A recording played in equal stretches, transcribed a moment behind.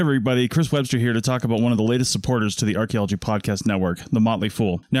Everybody, Chris Webster here to talk about one of the latest supporters to the Archaeology Podcast Network, The Motley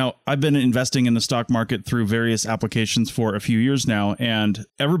Fool. Now, I've been investing in the stock market through various applications for a few years now, and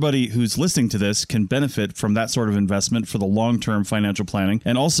everybody who's listening to this can benefit from that sort of investment for the long-term financial planning.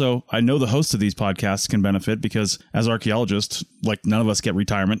 And also, I know the hosts of these podcasts can benefit because as archaeologists, like none of us get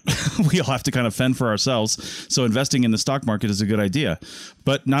retirement. We all have to kind of fend for ourselves. So investing in the stock market is a good idea,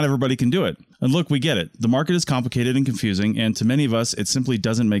 but not everybody can do it. And look, we get it. The market is complicated and confusing, and to many of us, it simply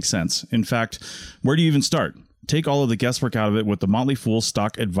doesn't make sense. In fact, where do you even start? Take all of the guesswork out of it with the Motley Fool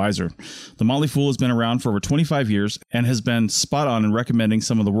Stock Advisor. The Motley Fool has been around for over 25 years and has been spot on in recommending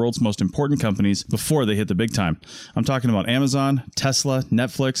some of the world's most important companies before they hit the big time. I'm talking about Amazon, Tesla,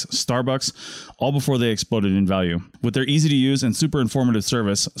 Netflix, Starbucks, all before they exploded in value. With their easy to use and super informative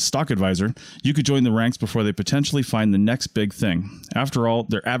service, Stock Advisor, you could join the ranks before they potentially find the next big thing. After all,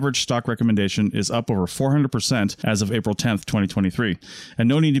 their average stock recommendation is up over 400% as of April 10th, 2023. And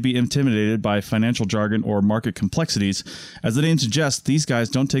no need to be intimidated by financial jargon or market complexities. As the name suggests, these guys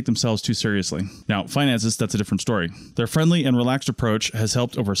don't take themselves too seriously. Now, finances, that's a different story. Their friendly and relaxed approach has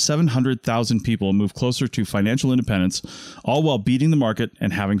helped over 700,000 people move closer to financial independence, all while beating the market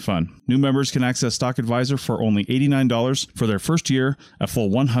and having fun. New members can access Stock Advisor for only $89 for their first year, a full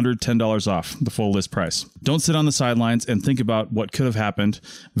 $110 off the full list price. Don't sit on the sidelines and think about what could have happened.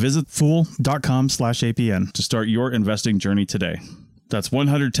 Visit fool.com/APN to start your investing journey today. That's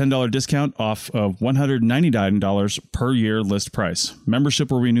 $110 discount off of $199 per year list price. Membership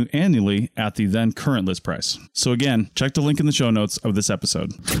will renew annually at the then current list price. So again, check the link in the show notes of this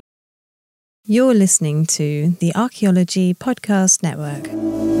episode. You're listening to the Archaeology Podcast Network.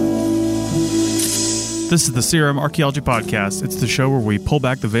 This is the CRMArch Podcast. It's the show where we pull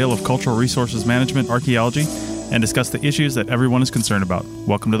back the veil of cultural resources management archaeology and discuss the issues that everyone is concerned about.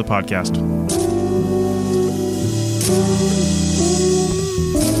 Welcome to the podcast.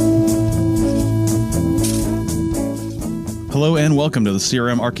 Hello and welcome to the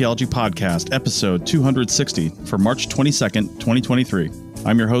CRM Archaeology Podcast, episode 260 for March 22nd, 2023.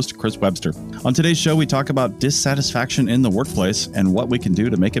 I'm your host, Chris Webster. On today's show, we talk about dissatisfaction in the workplace and what we can do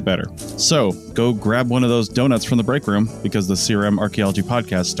to make it better. So go grab one of those donuts from the break room because the CRM Archaeology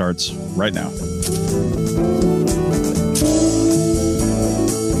Podcast starts right now.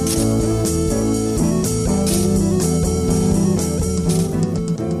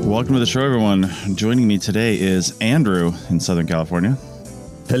 Welcome to the show, everyone. Joining me today is Andrew in Southern California.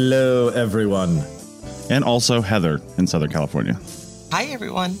 Hello, everyone. And also Heather in Southern California. Hi,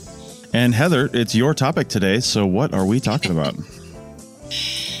 everyone. And Heather, it's your topic today, so what are we talking about?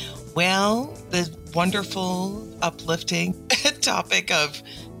 Well, the wonderful, uplifting topic of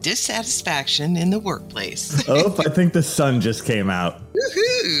dissatisfaction in the workplace. Oh, I think the sun just came out.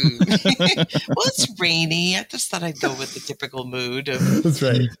 Woohoo! Well, it's rainy. I just thought I'd go with the typical mood of That's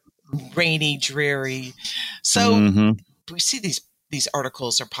right. Rainy, dreary. So we see these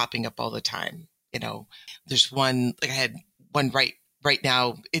articles are popping up all the time. You know, there's one, like I had one right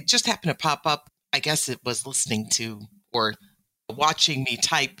now. It just happened to pop up. I guess it was listening to or watching me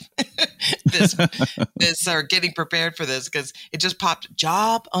type this or getting prepared for this because it just popped.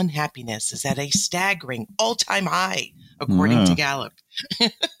 Job unhappiness is at a staggering all-time high, according to Gallup.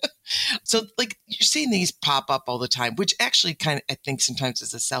 So like you're seeing these pop up all the time, which actually kind of, I think sometimes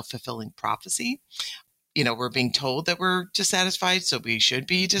is a self-fulfilling prophecy. You know, we're being told that we're dissatisfied, so we should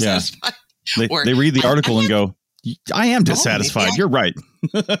be dissatisfied. Yeah. They read the article and go, I am dissatisfied. You're right.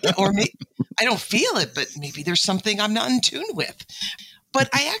 Or maybe, I don't feel it, but maybe there's something I'm not in tune with. But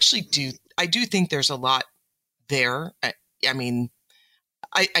I actually do think there's a lot there. I mean,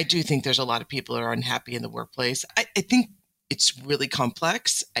 I do think there's a lot of people who are unhappy in the workplace. I think it's really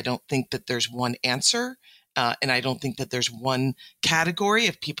complex. I don't think that there's one answer. And I don't think that there's one category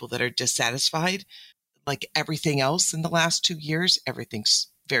of people that are dissatisfied. Like everything else in the last 2 years, everything's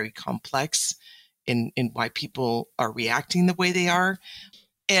very complex in why people are reacting the way they are.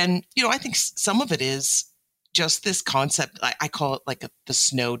 And, you know, I think some of it is just this concept. I call it like the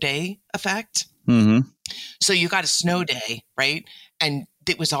snow day effect. Mm-hmm. So you got a snow day, right? And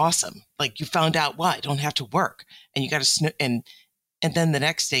it was awesome. Like you found out, well, I don't have to work, and you got a snow, and then the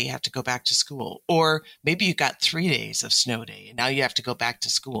next day you have to go back to school. Or maybe you got 3 days of snow day and now you have to go back to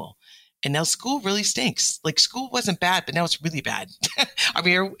school. And now school really stinks. Like school wasn't bad, but now it's really bad. I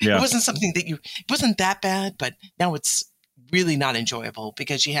mean, it wasn't something that it wasn't that bad, but now it's really not enjoyable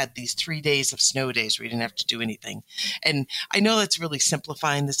because you had these 3 days of snow days where you didn't have to do anything. And I know that's really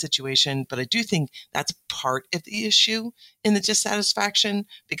simplifying the situation, but I do think that's part of the issue in the dissatisfaction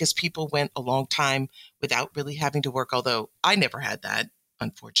because people went a long time without really having to work. Although I never had that,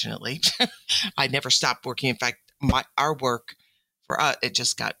 unfortunately. I never stopped working. In fact, our work for us, it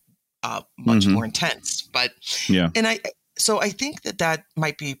just got much more intense. But and I think that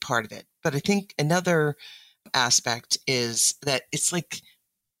might be part of it. But I think another aspect is that it's like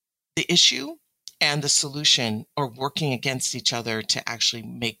the issue and the solution are working against each other to actually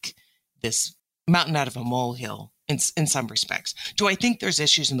make this mountain out of a molehill in some respects. Do I think there's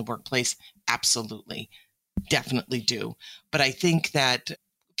issues in the workplace? Absolutely. Definitely do. But I think that a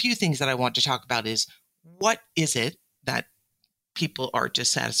few things that I want to talk about is what is it that people are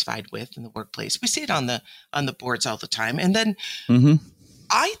dissatisfied with in the workplace? We see it on the boards all the time. And then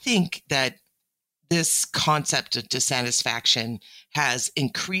I think that this concept of dissatisfaction has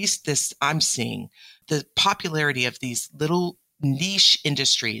increased this. I'm seeing the popularity of these little niche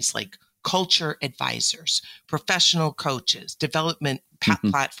industries like culture advisors, professional coaches, development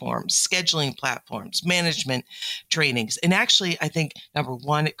platforms, scheduling platforms, management trainings. And actually, I think, number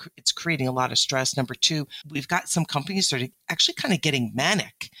one, it's creating a lot of stress. Number two, we've got some companies that are actually kind of getting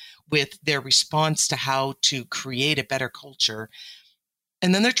manic with their response to how to create a better culture.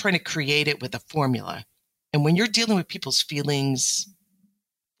 And then they're trying to create it with a formula. And when you're dealing with people's feelings,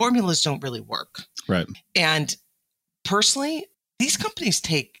 formulas don't really work. Right. And personally, these companies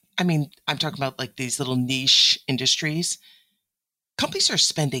I'm talking about like these little niche industries. Companies are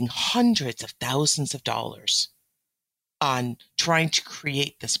spending hundreds of thousands of dollars on trying to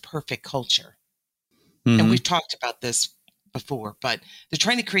create this perfect culture. And we've talked about this before, but they're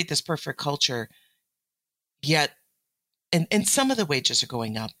trying to create this perfect culture, yet, and some of the wages are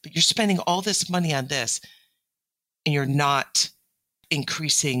going up, but you're spending all this money on this and you're not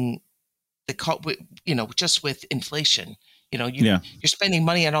increasing just with inflation. You're spending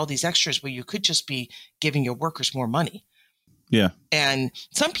money on all these extras where you could just be giving your workers more money. Yeah. And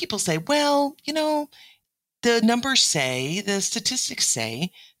some people say, well, the numbers say, the statistics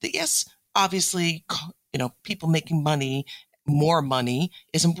say that, yes, obviously, people making more money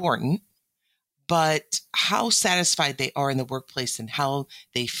is important, but how satisfied they are in the workplace and how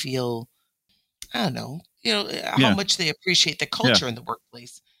they feel, I don't know, how much they appreciate the culture in the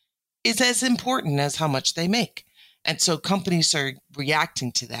workplace is as important as how much they make. And so companies are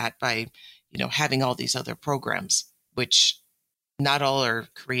reacting to that by, having all these other programs, which not all are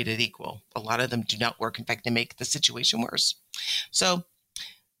created equal. A lot of them do not work. In fact, they make the situation worse. So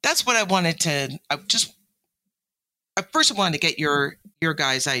that's what I wanted to I first wanted to get your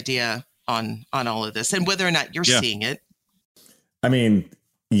guys' idea on all of this and whether or not you're seeing it. I mean,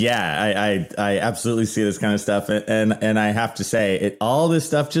 yeah, I absolutely see this kind of stuff. And I have to say all this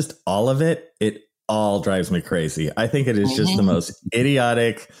stuff, just all of it all drives me crazy. I think it is just the most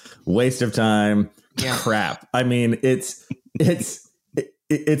idiotic waste of time crap. I mean, it's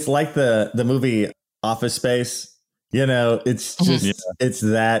like the movie Office Space. It's just it's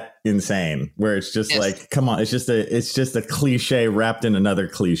that insane where it's just like, come on, it's just a cliche wrapped in another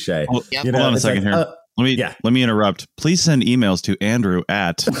cliche. Hold on a second here. Let me interrupt. Please send emails to Andrew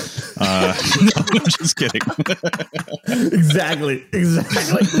at. No, I'm just kidding. Exactly.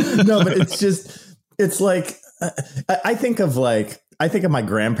 No, but it's like I think of my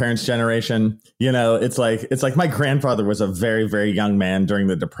grandparents' generation. It's like my grandfather was a very, very young man during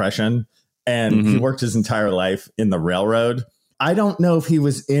the Depression, and he worked his entire life in the railroad. I don't know if he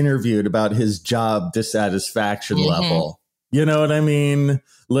was interviewed about his job dissatisfaction level. You know what I mean?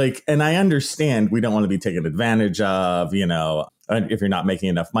 Like, and I understand we don't want to be taken advantage of, if you're not making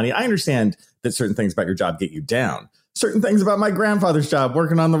enough money. I understand that certain things about your job get you down. Certain things about my grandfather's job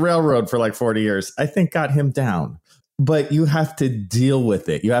working on the railroad for like 40 years, I think got him down. But you have to deal with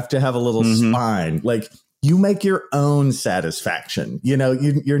it. You have to have a little spine. Like, you make your own satisfaction.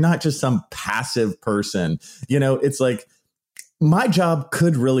 You're not just some passive person. It's like my job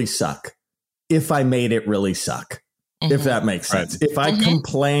could really suck if I made it really suck. If that makes sense. Right. If I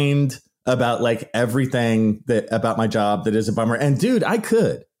complained about like everything about my job that is a bummer, and dude, I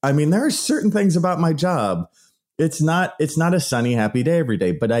could. I mean, there are certain things about my job. It's not a sunny, happy day every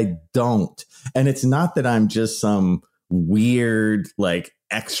day, but I don't. And it's not that I'm just some weird, like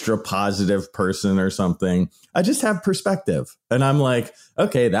extra positive person or something. I just have perspective. And I'm like,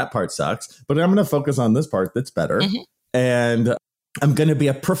 okay, that part sucks, but I'm going to focus on this part that's better. And I'm going to be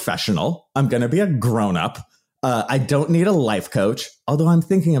a professional. I'm going to be a grown up. I don't need a life coach, although I'm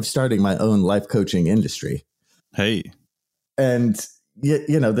thinking of starting my own life coaching industry. Hey. And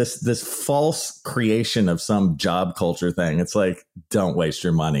this false creation of some job culture thing. It's like, don't waste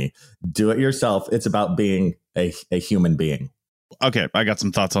your money. Do it yourself. It's about being a human being. Okay, I got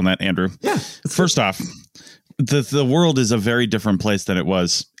some thoughts on that, Andrew. Yeah. First off, the world is a very different place than it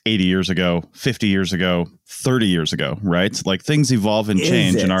was 80 years ago, 50 years ago, 30 years ago, right? Like things evolve and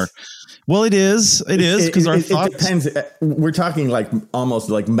change and well, it is because our thoughts. It depends. We're talking like almost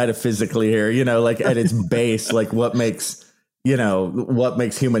like metaphysically here, like at its base, like what makes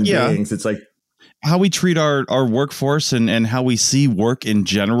human beings. It's like how we treat our workforce and how we see work in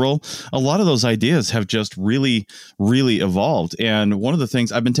general. A lot of those ideas have just really, really evolved. And one of the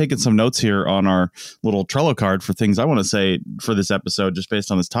things I've been taking some notes here on our little Trello card for things I want to say for this episode, just based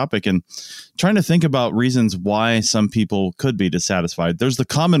on this topic and trying to think about reasons why some people could be dissatisfied. There's the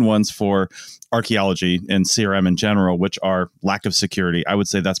common ones for archaeology and CRM in general, which are lack of security. I would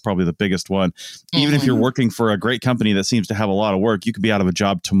say that's probably the biggest one. Even if you're working for a great company that seems to have a lot of work, you could be out of a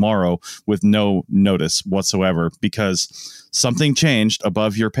job tomorrow with no notice whatsoever because something changed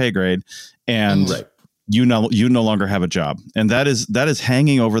above your pay grade and you no longer have a job. And that is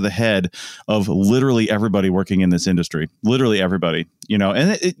hanging over the head of literally everybody working in this industry, literally everybody,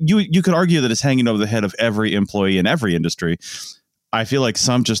 and you could argue that it's hanging over the head of every employee in every industry. I feel like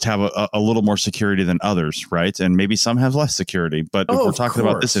some just have a little more security than others, right? And maybe some have less security. But if we're talking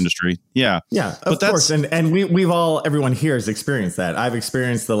about this industry, of course. And everyone here has experienced that. I've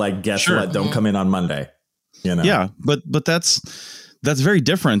experienced the guess what? Don't come in on Monday. Yeah, but that's very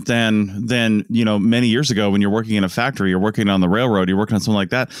different than many years ago when you're working in a factory, you're working on the railroad, you're working on something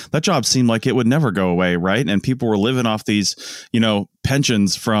like that. That job seemed like it would never go away, right? And people were living off these,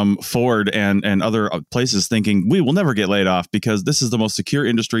 pensions from Ford and other places thinking we will never get laid off because this is the most secure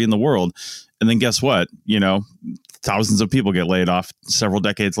industry in the world. And then guess what? Thousands of people get laid off several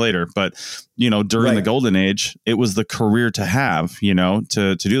decades later. But, during the golden age, it was the career to have,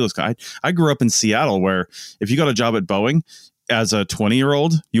 to do those. I grew up in Seattle where if you got a job at Boeing, as a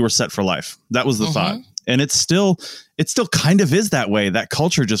 20-year-old, you were set for life. That was the thought. And it still kind of is that way. That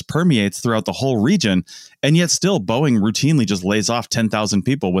culture just permeates throughout the whole region. And yet still Boeing routinely just lays off 10,000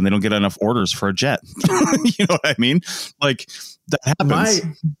 people when they don't get enough orders for a jet. You know what I mean? Like that happens.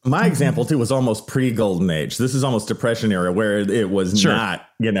 My example too was almost pre-golden age. This is almost Depression era where it was not,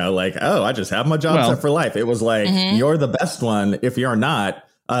 I just have my job set for life. It was like, you're the best one. If you're not,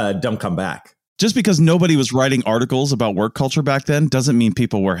 don't come back. Just because nobody was writing articles about work culture back then doesn't mean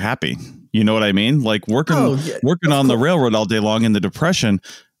people were happy. You know what I mean? Like working on the railroad all day long in the Depression,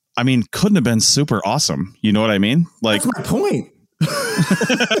 couldn't have been super awesome. You know what I mean? Like that's my point.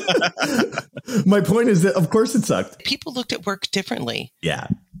 My point is that of course it sucked. People looked at work differently. Yeah.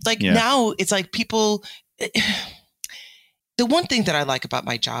 Now it's like people. The one thing that I like about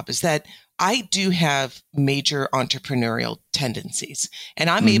my job is that I do have major entrepreneurial tendencies and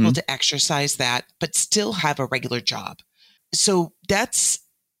I'm able to exercise that, but still have a regular job. So that's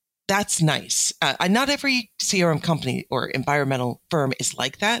nice. Not every CRM company or environmental firm is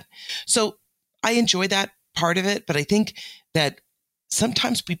like that. So I enjoy that part of it, but I think that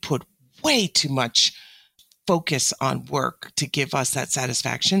sometimes we put way too much focus on work to give us that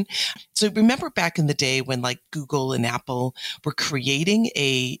satisfaction. So remember back in the day when Google and Apple were creating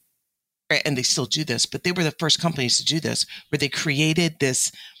and they still do this, but they were the first companies to do this, where they created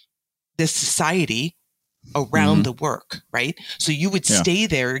this society around the work, right? So you would stay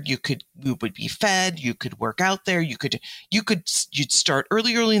there, you would be fed, you could work out there, you'd start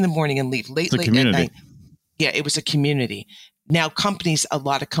early in the morning and leave late at night. Yeah, it was a community. Now a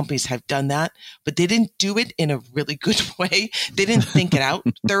lot of companies have done that, but they didn't do it in a really good way. They didn't think it out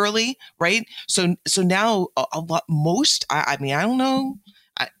thoroughly, right? So now I don't know.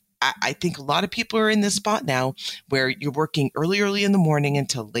 I think a lot of people are in this spot now where you're working early in the morning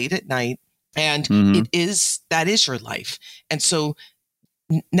until late at night. And that is your life. And so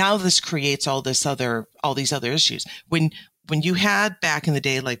now this creates all these other issues. When you had back in the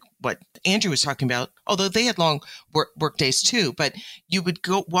day, like what Andrew was talking about, although they had long work days too, but you would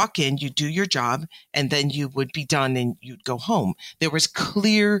walk in, you do your job, and then you would be done and you'd go home. There was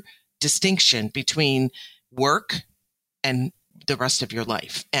clear distinction between work and the rest of your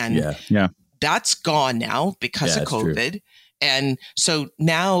life. And that's gone now because of COVID. True. And so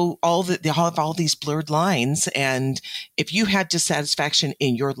now they have all these blurred lines. And if you had dissatisfaction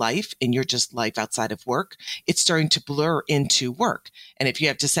in your life, in your just life outside of work, it's starting to blur into work. And if you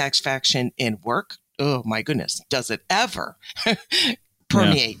have dissatisfaction in work, oh my goodness, does it ever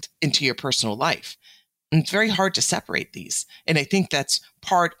permeate into your personal life? And it's very hard to separate these. And I think that's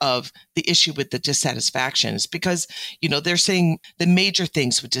part of the issue with the dissatisfaction is because, they're saying the major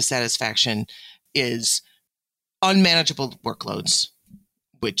things with dissatisfaction is unmanageable workloads,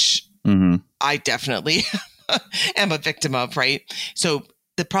 which I definitely am a victim of, right? So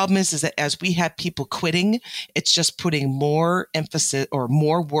the problem is that as we have people quitting, it's just putting more emphasis or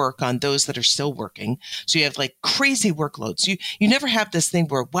more work on those that are still working. So you have like crazy workloads. You never have this thing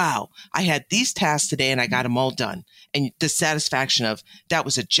where, wow, I had these tasks today and I got them all done. And the satisfaction of that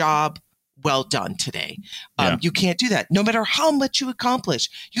was a job well done today. You can't do that. No matter how much you accomplish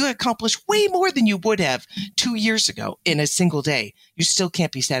way more than you would have 2 years ago in a single day. You still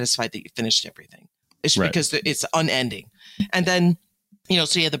can't be satisfied that you finished everything. It's because it's unending. And then,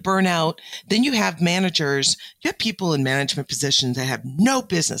 so you have the burnout. Then you have managers. You have people in management positions that have no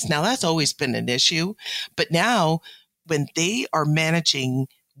business. Now, that's always been an issue. But now when they are managing,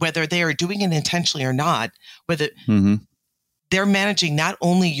 whether they are doing it intentionally or not, whether they're managing not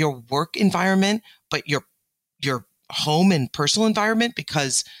only your work environment, but your home and personal environment,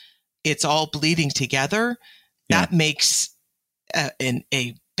 because it's all bleeding together. That makes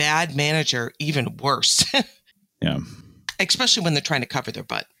a bad manager even worse. Especially when they're trying to cover their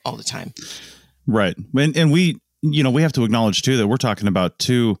butt all the time. Right. And we have to acknowledge too that we're talking about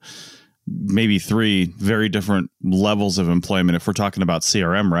 2, maybe 3 very different levels of employment. If we're talking about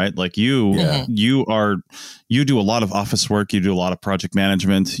CRM, right? Like you do a lot of office work, you do a lot of project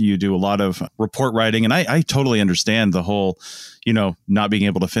management, you do a lot of report writing. And I totally understand the whole, not being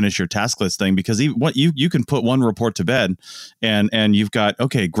able to finish your task list thing, because you can put one report to bed and you've got,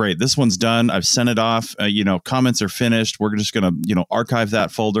 okay, great. This one's done. I've sent it off. Comments are finished. We're just going to, archive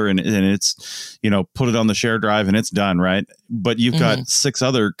that folder and it's, put it on the shared drive and it's done. Right. But you've got 6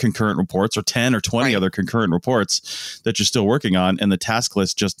 other concurrent reports or 10 or 20 other concurrent reports that you're still working on. And the task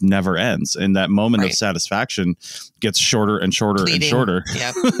list just never ends. And that moment of satisfaction gets shorter and shorter and shorter.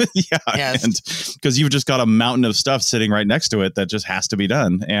 Yep. Yes. And because you've just got a mountain of stuff sitting right next to it that just has to be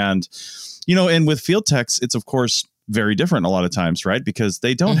done. And, and with field techs, it's of course very different a lot of times, right? Because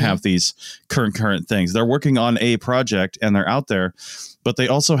they don't have these current things. They're working on a project and they're out there, but they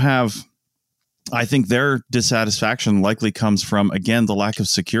also have, I think their dissatisfaction likely comes from, again, the lack of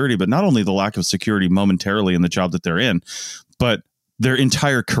security, but not only the lack of security momentarily in the job that they're in, but their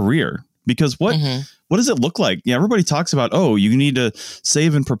entire career. Because what does it look like? Yeah, everybody talks about, you need to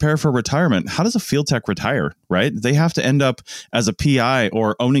save and prepare for retirement. How does a field tech retire, right? They have to end up as a PI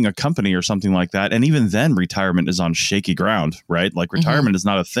or owning a company or something like that. And even then, retirement is on shaky ground, right? Like retirement is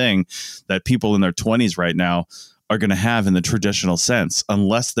not a thing that people in their 20s right now are going to have in the traditional sense,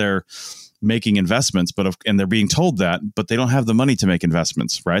 unless they're making investments, and they're being told that, but they don't have the money to make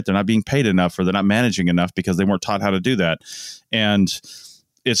investments, right? They're not being paid enough, or they're not managing enough because they weren't taught how to do that. And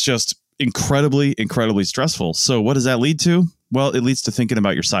it's just incredibly, incredibly stressful. So what does that lead to? Well, it leads to thinking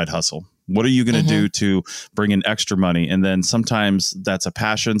about your side hustle. What are you going to do to bring in extra money? And then sometimes that's a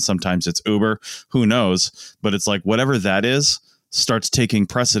passion. Sometimes it's Uber, who knows? But it's like, whatever that is starts taking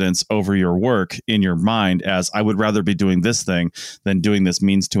precedence over your work in your mind, as I would rather be doing this thing than doing this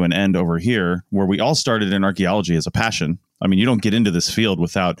means to an end over here, where we all started in archaeology as a passion. I mean, you don't get into this field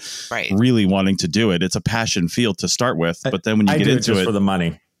without really wanting to do it. It's a passion field to start with. But then when you get into it for the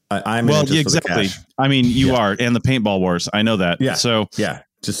money, I'm exactly. I mean, you are, and the paintball wars. I know that. Yeah. So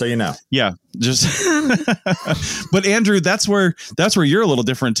just so you know. Yeah. Just. But Andrew, that's where you're a little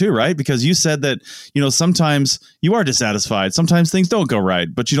different too, right? Because you said that sometimes you are dissatisfied. Sometimes things don't go right,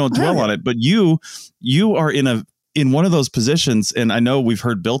 but you don't dwell on it. But you are in one of those positions, and I know we've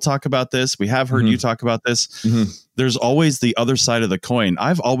heard Bill talk about this. We have heard you talk about this. There's always the other side of the coin.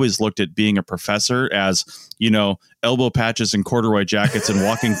 I've always looked at being a professor as, elbow patches and corduroy jackets and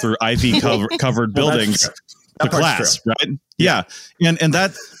walking through ivy covered buildings to class, right? Yeah. And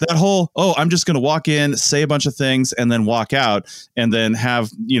that whole, I'm just going to walk in, say a bunch of things, and then walk out, and then have,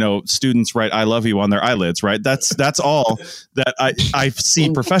 students write "I love you" on their eyelids, right? That's all that I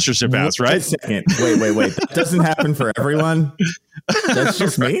see professorship as, right? Wait a second. Wait. That doesn't happen for everyone. That's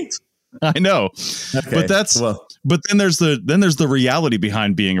just me. I know. Okay. But then there's the reality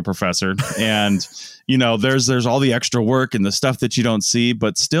behind being a professor, and there's all the extra work and the stuff that you don't see,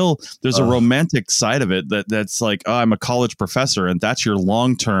 but still there's a romantic side of it that's like, I'm a college professor, and that's your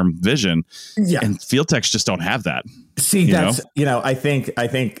long-term vision. Yeah. And field techs just don't have that. See, that's, I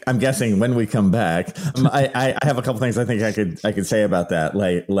think I'm guessing when we come back, I have a couple things I think I could say about that.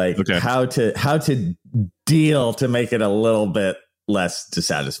 Like how to deal to make it a little bit less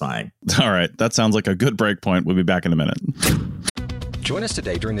dissatisfying. All right. That sounds like a good break point. We'll be back in a minute. Join us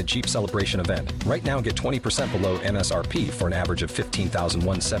today during the Jeep Celebration event. Right now, get 20% below MSRP for an average of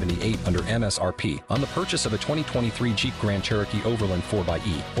 $15,178 under MSRP on the purchase of a 2023 Jeep Grand Cherokee Overland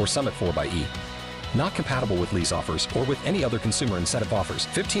 4xE or Summit 4xE. Not compatible with lease offers or with any other consumer incentive offers.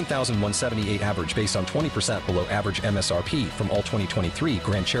 $15,178 average based on 20% below average MSRP from all 2023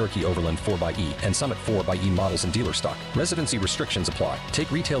 Grand Cherokee Overland 4xE and Summit 4xE models in dealer stock. Residency restrictions apply.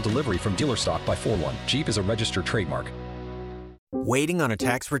 Take retail delivery from dealer stock by 4/1. Jeep is a registered trademark. Waiting on a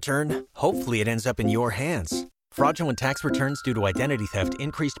tax return? Hopefully it ends up in your hands. Fraudulent tax returns due to identity theft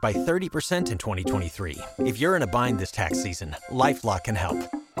increased by 30% in 2023. If you're in a bind this tax season, LifeLock can help.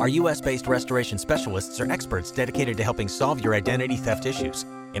 Our U.S.-based restoration specialists are experts dedicated to helping solve your identity theft issues.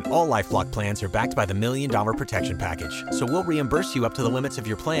 And all LifeLock plans are backed by the $1 Million Protection Package. So we'll reimburse you up to the limits of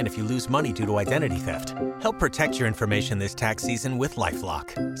your plan if you lose money due to identity theft. Help protect your information this tax season with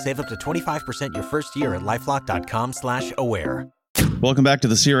LifeLock. Save up to 25% your first year at LifeLock.com/aware. Welcome back to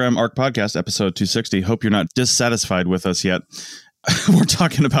the CRMArch podcast, episode 260. Hope you're not dissatisfied with us yet. We're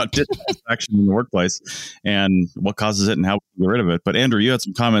talking about dissatisfaction in the workplace and what causes it and how we get rid of it. But Andrew, you had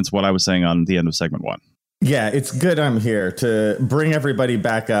some comments, what I was saying on the end of segment 1. Yeah, it's good I'm here to bring everybody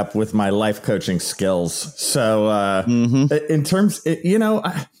back up with my life coaching skills. So in terms,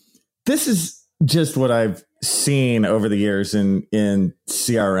 this is just what I've seen over the years in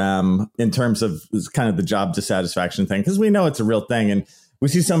CRM in terms of kind of the job dissatisfaction thing, because we know it's a real thing and we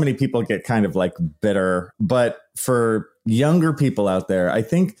see so many people get kind of like bitter. But for younger people out there, I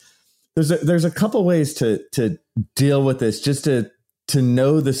think there's a couple ways to deal with this, just to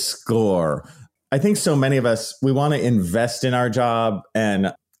know the score. I think so many of us, we want to invest in our job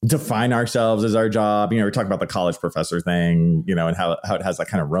and define ourselves as our job. We talk about the college professor thing, and how it has that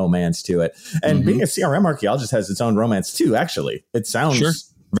kind of romance to it. And being a CRM archaeologist has its own romance too, actually. It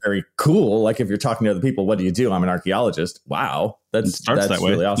sounds very cool. Like if you're talking to other people, what do you do? I'm an archaeologist. Wow. That's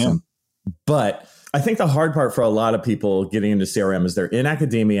really awesome. Yeah. But I think the hard part for a lot of people getting into CRM is they're in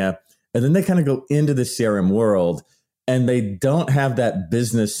academia and then they kind of go into the CRM world and they don't have that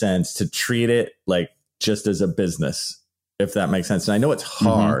business sense to treat it like just as a business, if that makes sense. And I know it's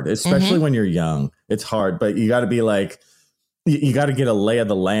hard, especially when you're young. It's hard, but you got to be like, you got to get a lay of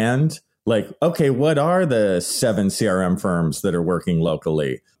the land. Like, okay, what are the 7 CRM firms that are working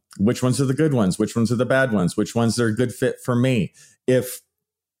locally? Which ones are the good ones? Which ones are the bad ones? Which ones are a good fit for me? If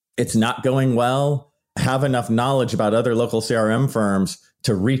it's not going well, have enough knowledge about other local CRM firms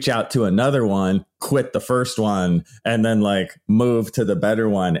to reach out to another one, quit the first one, and then like move to the better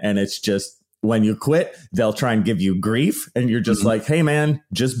one. And it's just, when you quit, they'll try and give you grief. And you're just like, hey, man,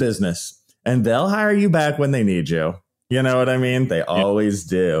 just business. And they'll hire you back when they need you. You know what I mean? They always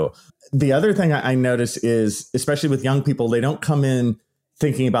do. The other thing I notice is, especially with young people, they don't come in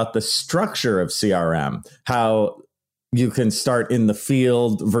thinking about the structure of CRM, how you can start in the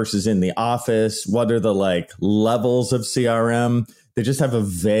field versus in the office. What are the like levels of CRM? They just have a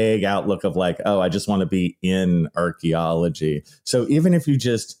vague outlook of like, oh, I just want to be in archaeology. So even if you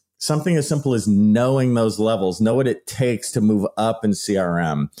just something as simple as knowing those levels, know what it takes to move up in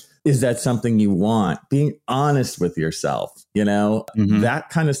CRM. Is that something you want? Being honest with yourself, that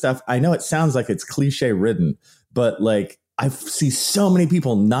kind of stuff. I know it sounds like it's cliche ridden, but like I see so many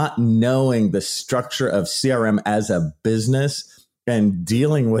people not knowing the structure of CRM as a business and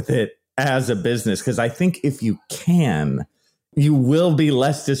dealing with it as a business. Because I think if you can, you will be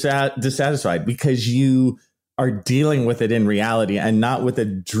less dissatisfied because you are dealing with it in reality and not with a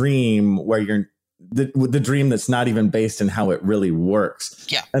dream where you're the dream that's not even based in how it really works.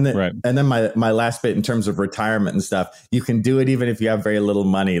 Yeah. And then my last bit in terms of retirement and stuff, you can do it even if you have very little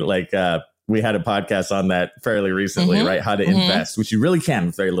money. Like we had a podcast on that fairly recently, right? How to invest, which you really can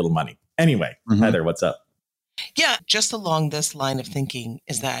with very little money. Anyway, Heather, what's up? Yeah, just along this line of thinking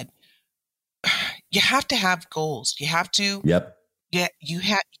is that you have to have goals. You have to. Yep. Yeah, you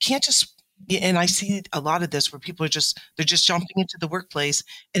can't just. And I see a lot of this where people they're just jumping into the workplace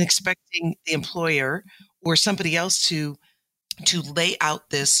and expecting the employer or somebody else to lay out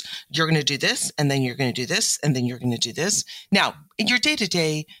this, you're going to do this, and then you're going to do this, and then you're going to do this. Now, in your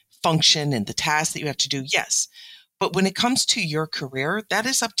day-to-day function and the tasks that you have to do, yes. But when it comes to your career, that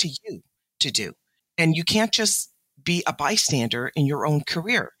is up to you to do. And you can't just be a bystander in your own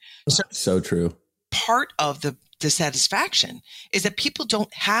career. So true. Part of the dissatisfaction is that people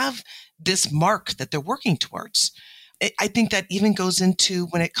don't have this mark that they're working towards. I think that even goes into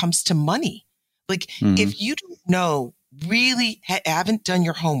when it comes to money. Like if you don't know, really haven't done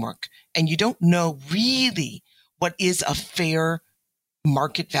your homework and you don't know really what is a fair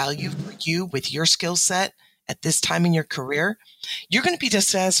market value for you with your skill set at this time in your career, you're going to be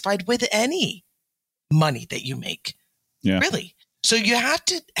dissatisfied with any money that you make. Yeah. Really. So you have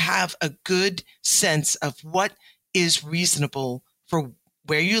to have a good sense of what is reasonable for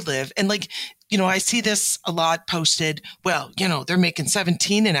where you live. And like, I see this a lot posted. Well, they're making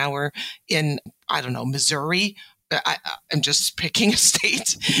 $17 an hour in I don't know, Missouri. I'm just picking a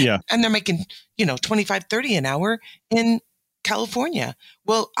state. Yeah. And they're making, 25, 30 an hour in California.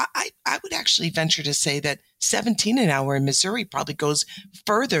 Well, I would actually venture to say that 17 an hour in Missouri probably goes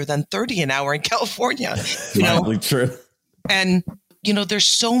further than 30 an hour in California. Probably true. And, there's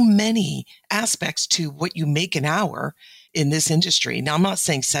so many aspects to what you make an hour in this industry. Now, I'm not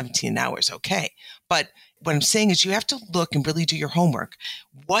saying 17 an hour is okay, but what I'm saying is you have to look and really do your homework.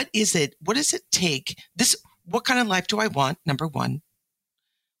 What does it take? What kind of life do I want? Number one,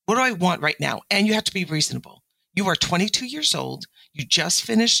 what do I want right now? And you have to be reasonable. You are 22 years old. You just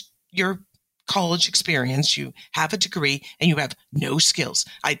finished your college experience. You have a degree and you have no skills.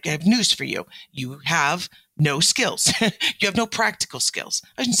 I have news for you. You have no skills. You have no practical skills.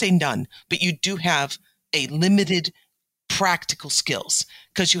 I shouldn't say none, but you do have a limited practical skills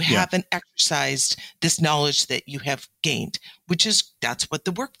because you haven't exercised this knowledge that you have gained, that's what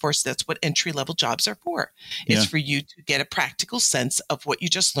the workforce, that's what entry-level jobs are for. It's for you to get a practical sense of what you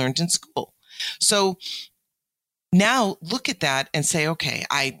just learned in school. So now look at that and say, okay,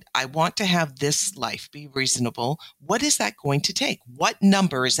 I want to have this life be reasonable. What is that going to take? What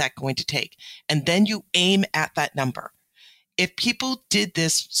number is that going to take? And then you aim at that number. If people did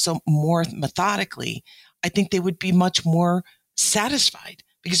this so more methodically, I think they would be much more satisfied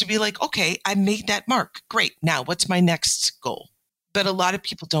because it'd be like, okay, I made that mark. Great. Now what's my next goal? But a lot of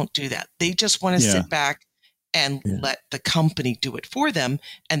people don't do that. They just want to sit back and let the company do it for them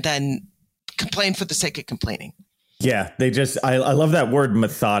and then complain for the sake of complaining. Yeah, I love that word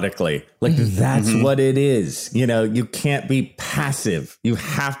methodically. Like that's what it is. You can't be passive. You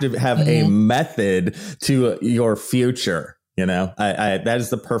have to have a method to your future. That is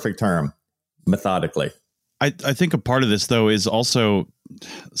the perfect term, methodically. I think a part of this, though, is also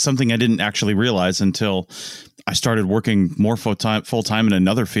something I didn't actually realize until I started working more full time in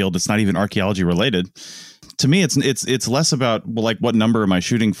another field that's not even archaeology related. To me, it's less about like what number am I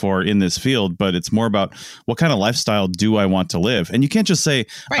shooting for in this field, but it's more about what kind of lifestyle do I want to live. And you can't just say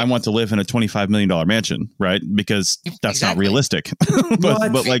I want to live in a $25 million mansion, right? Because that's not realistic.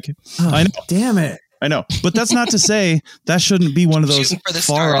 but like, I know. Damn it. I know, but that's not to say that shouldn't be one of those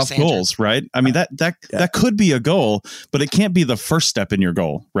far off goals, right? I mean, that could be a goal, but it can't be the first step in your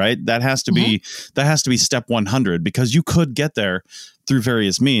goal, right? That has to be step 100 because you could get there through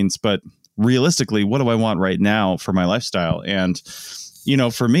various means, but realistically, what do I want right now for my lifestyle? And,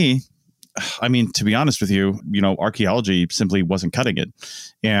 for me, I mean, to be honest with you, archaeology simply wasn't cutting it.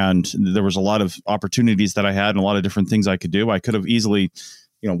 And there was a lot of opportunities that I had and a lot of different things I could do. I could have easily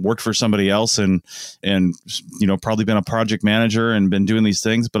worked for somebody else and probably been a project manager and been doing these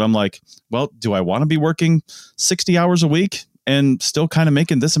things. But I'm like, well, do I want to be working 60 hours a week and still kind of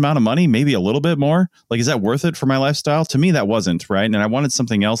making this amount of money, maybe a little bit more? Like, is that worth it for my lifestyle? To me, that wasn't, right. And I wanted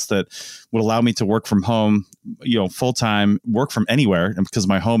something else that would allow me to work from home, full time, work from anywhere, because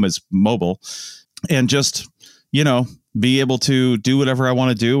my home is mobile, and just, be able to do whatever I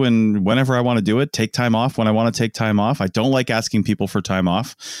want to do and whenever I want to do it, take time off when I want to take time off. I don't like asking people for time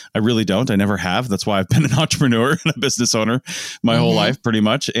off. I really don't. I never have. That's why I've been an entrepreneur and a business owner my whole life, pretty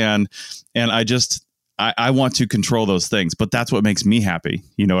much. And I want to control those things, but that's what makes me happy.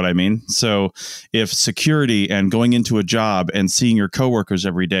 You know what I mean? So if security and going into a job and seeing your coworkers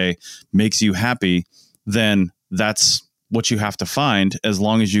every day makes you happy, then that's what you have to find, as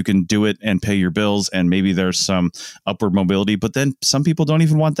long as you can do it and pay your bills, and maybe there's some upward mobility. But then some people don't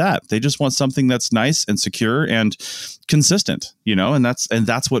even want that. They just want something that's nice and secure and consistent, and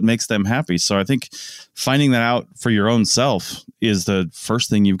that's what makes them happy. So I think finding that out for your own self is the first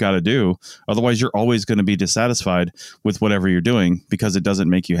thing you've got to do. Otherwise, you're always going to be dissatisfied with whatever you're doing because it doesn't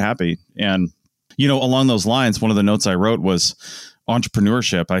make you happy. And, along those lines, one of the notes I wrote was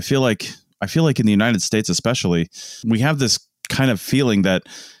entrepreneurship. I feel like in the United States, especially, we have this kind of feeling that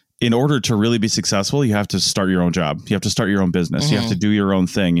in order to really be successful, you have to start your own job. You have to start your own business. You have to do your own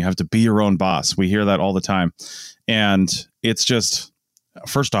thing. You have to be your own boss. We hear that all the time. And it's just,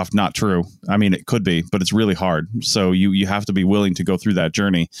 first off, not true. I mean, it could be, but it's really hard. So you have to be willing to go through that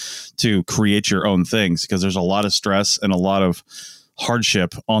journey to create your own things, because there's a lot of stress and a lot of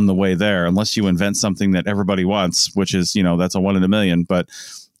hardship on the way there, unless you invent something that everybody wants, which is, that's a 1 in a million. But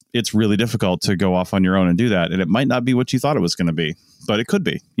it's really difficult to go off on your own and do that. And it might not be what you thought it was going to be, but it could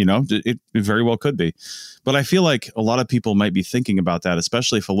be, it very well could be. But I feel like a lot of people might be thinking about that,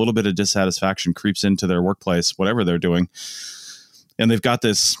 especially if a little bit of dissatisfaction creeps into their workplace, whatever they're doing. And they've got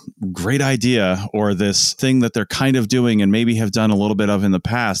this great idea or this thing that they're kind of doing and maybe have done a little bit of in the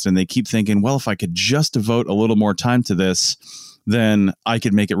past. And they keep thinking, well, if I could just devote a little more time to this, then I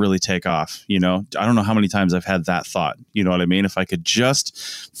could make it really take off. I don't know how many times I've had that thought. You know what I mean? If I could just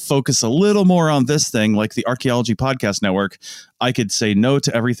focus a little more on this thing, like the Archaeology Podcast Network, I could say no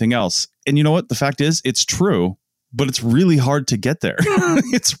to everything else. And you know what? The fact is, it's true, but it's really hard to get there.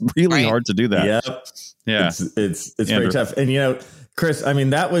 It's really hard to do that. Yep. Yeah. It's very tough. And, Chris, I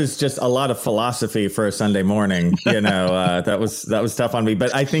mean, that was just a lot of philosophy for a Sunday morning. That was tough on me.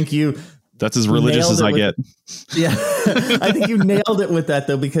 But I think that's as religious as I get. Yeah, I think you nailed it with that,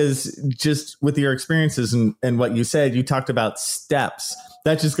 though, because just with your experiences and what you said, you talked about steps.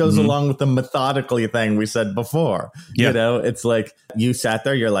 That just goes along with the methodically thing we said before. Yeah. It's like you sat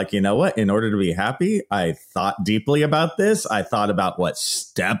there, you're like, you know what? In order to be happy, I thought deeply about this. I thought about what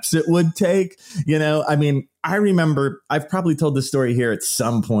steps it would take. I mean, I remember I've probably told this story here at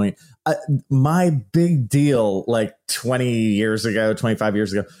some point. My big deal like 20 years ago, 25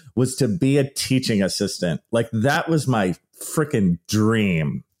 years ago, was to be a teaching assistant. Like that was my freaking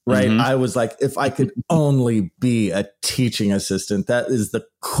dream. Right. I was like, if I could only be a teaching assistant, that is the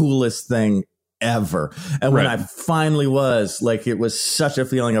coolest thing ever. And when I finally was, like, it was such a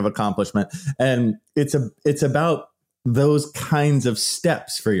feeling of accomplishment. And it's about those kinds of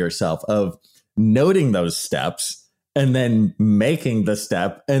steps for yourself, of noting those steps and then making the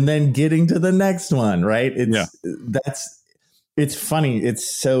step and then getting to the next one. Right. It's funny. It's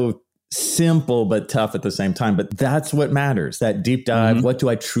so simple but tough at the same time, but that's what matters. That deep dive. What do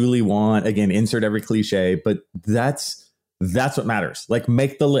I truly want? Again, insert every cliche, but that's what matters. Like,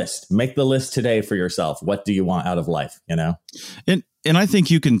 make the list today for yourself. What do you want out of life? And I think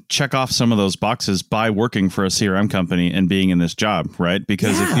you can check off some of those boxes by working for a CRM company and being in this job, right?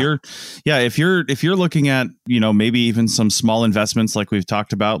 Because if you're looking at, maybe even some small investments like we've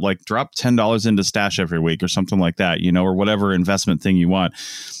talked about, like drop $10 into Stash every week or something like that, or whatever investment thing you want.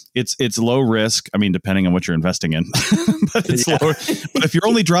 It's low risk. I mean, depending on what you're investing in, but it's low. But if you're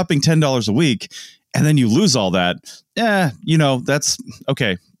only dropping $10 a week and then you lose all that, that's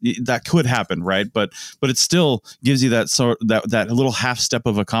okay. That could happen, right? But it still gives you that little half step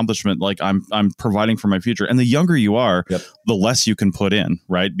of accomplishment. Like I'm providing for my future. And the younger you are, the less you can put in,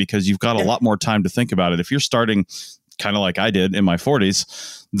 right? Because you've got a lot more time to think about it. If you're starting kind of like I did in my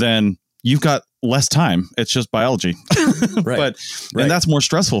 40s, then you've got less time. It's just biology. And that's more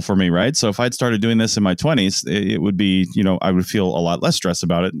stressful for me, right? So if I'd started doing this in my 20s, it would be, I would feel a lot less stress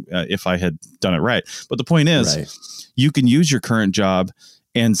about it if I had done it right. But the point is, you can use your current job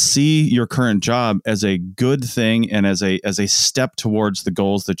and see your current job as a good thing and as a step towards the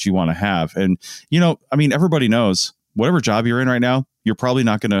goals that you want to have. And, everybody knows whatever job you're in right now, you're probably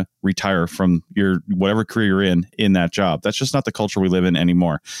not going to retire from your whatever career you're in that job. That's just not the culture we live in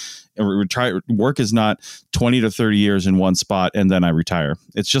anymore. Work is not 20 to 30 years in one spot and then I retire.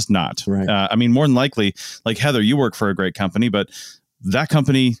 It's just not. Right. More than likely, like Heather, you work for a great company, but that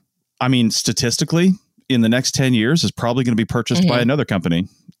company, statistically, in the next 10 years is probably going to be purchased by another company.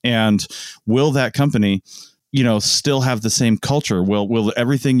 And will that company, still have the same culture? Will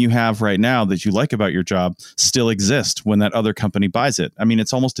everything you have right now that you like about your job still exist when that other company buys it?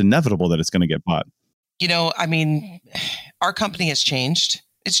 It's almost inevitable that it's going to get bought. Our company has changed.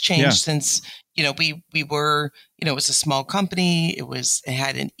 It's changed since, we were, it was a small company. It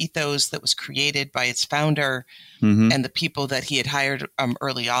had an ethos that was created by its founder and the people that he had hired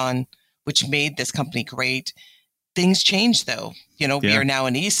early on, which made this company great. Things changed, though. We are now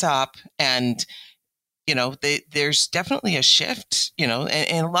an ESOP, and there's definitely a shift.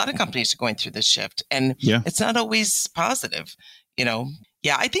 And a lot of companies are going through this shift, and it's not always positive.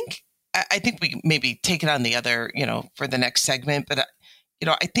 I think we maybe take it on the other, for the next segment. But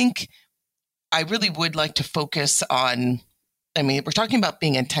I think I really would like to focus on. We're talking about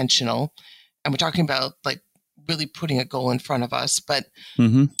being intentional, and we're talking about like really putting a goal in front of us. But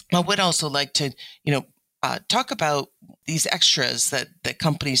I would also like to, talk about these extras that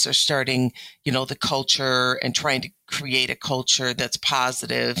companies are starting, the culture and trying to create a culture that's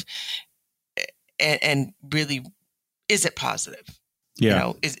positive and really, is it positive?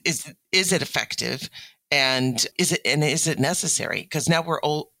 Yeah. Is it effective? And is it necessary? Because now we're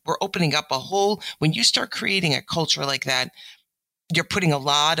opening up a whole, when you start creating a culture like that, you're putting a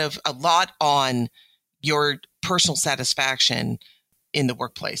lot on your personal satisfaction in the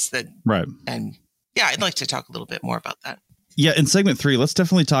workplace. And I'd like to talk a little bit more about that. Yeah, in segment 3, let's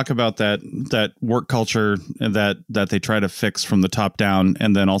definitely talk about that work culture that they try to fix from the top down,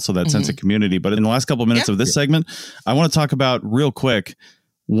 and then also that sense of community. But in the last couple of minutes of this segment, I want to talk about real quick,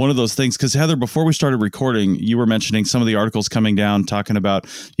 one of those things, because Heather, before we started recording, you were mentioning some of the articles coming down talking about,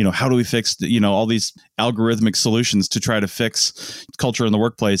 how do we fix, all these algorithmic solutions to try to fix culture in the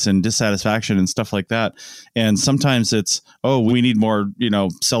workplace and dissatisfaction and stuff like that. And sometimes it's, we need more,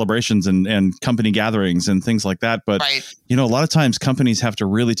 celebrations and company gatherings and things like that. But, a lot of times companies have to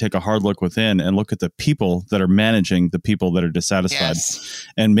really take a hard look within and look at the people that are managing the people that are dissatisfied. Yes.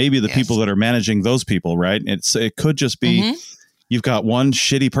 And maybe the people that are managing those people, right? It could just be, you've got one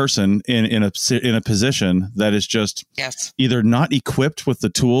shitty person in a position that is just either not equipped with the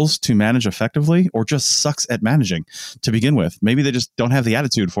tools to manage effectively or just sucks at managing to begin with. Maybe they just don't have the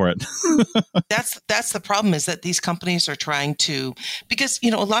attitude for it. That's the problem, is that these companies are trying to, because, a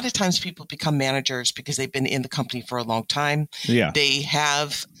lot of times people become managers because they've been in the company for a long time. Yeah. They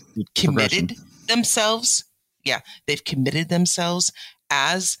have committed themselves. Yeah. They've committed themselves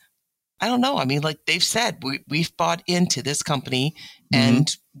as, I don't know. I mean, like they've said, we've bought into this company and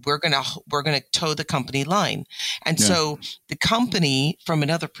we're going to toe the company line. And so the company from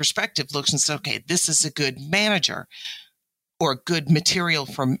another perspective looks and says, okay, this is a good manager or good material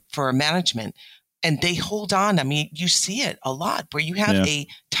for management. And they hold on. I mean, you see it a lot where you have a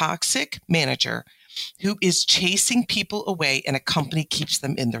toxic manager who is chasing people away and a company keeps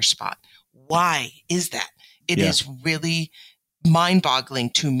them in their spot. Why is that? It is really mind-boggling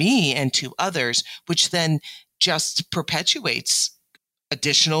to me and to others, which then just perpetuates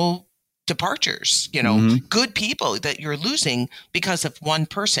additional departures, good people that you're losing because of one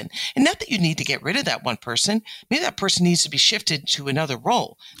person. And not that you need to get rid of that one person. Maybe that person needs to be shifted to another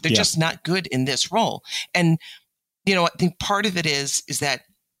role. They're just not good in this role. And, I think part of it is that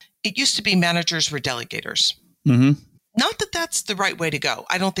it used to be managers were delegators. Not that that's the right way to go.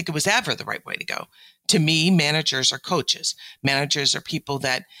 I don't think it was ever the right way to go. To me, managers are coaches. Managers are people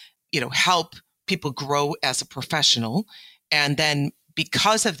that, help people grow as a professional. And then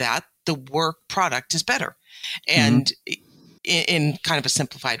because of that, the work product is better and in kind of a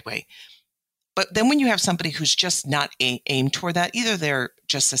simplified way. But then when you have somebody who's just not aimed toward that, either they're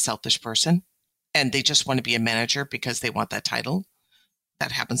just a selfish person and they just want to be a manager because they want that title.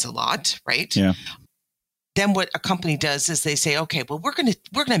 That happens a lot, right? Yeah. Then what a company does is they say, okay, well, we're going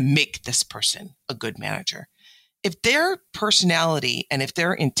to make this person a good manager. If their personality and if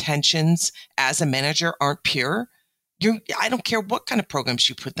their intentions as a manager aren't pure, I don't care what kind of programs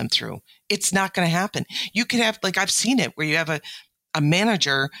you put them through. It's not going to happen. You could have, like I've seen it, where you have a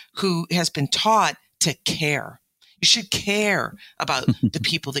manager who has been taught to care. You should care about the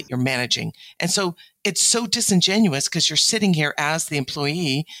people that you're managing. And so it's so disingenuous because you're sitting here as the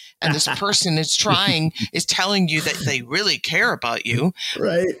employee and this person is telling you that they really care about you.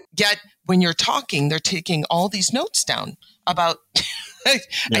 Right. Yet when you're talking, they're taking all these notes down about,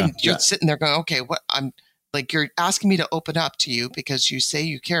 and you're sitting there going, okay, you're asking me to open up to you because you say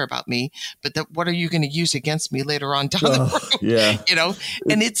you care about me, but what are you going to use against me later on down the road? Yeah.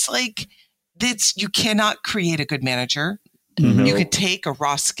 And it's like, you cannot create a good manager. You could take a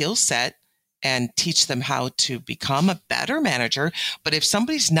raw skill set and teach them how to become a better manager. But if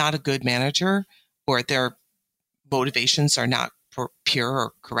somebody's not a good manager or their motivations are not pure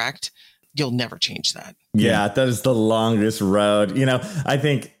or correct, you'll never change that. Yeah, that is the longest road. I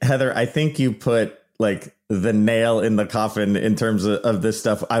think, Heather, you put like the nail in the coffin in terms of this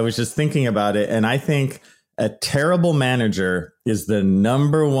stuff. I was just thinking about it. And I think a terrible manager is the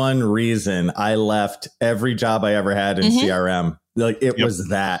number one reason I left every job I ever had in CRM. Like it was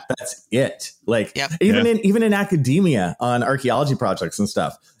that's it. Like even in academia on archaeology projects and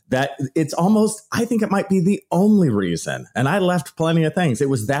stuff, that it's almost, I think it might be the only reason. And I left plenty of things. It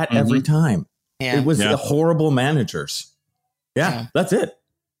was that every time. Yeah. It was the horrible managers. Yeah, that's it.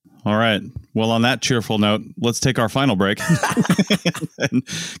 All right. Well, on that cheerful note, let's take our final break and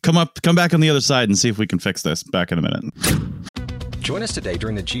come back on the other side and see if we can fix this. Back in a minute. Join us today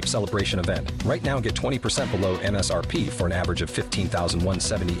during the Jeep Celebration event. Right now, get 20% below MSRP for an average of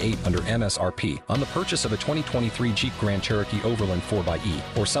 $15,178 under MSRP on the purchase of a 2023 Jeep Grand Cherokee Overland 4xE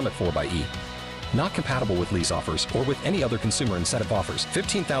or Summit 4xE. Not compatible with lease offers or with any other consumer incentive offers.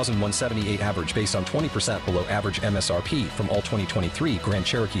 $15,178 average based on 20% below average MSRP from all 2023 Grand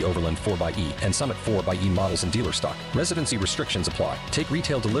Cherokee Overland 4xE and Summit 4xE models in dealer stock. Residency restrictions apply. Take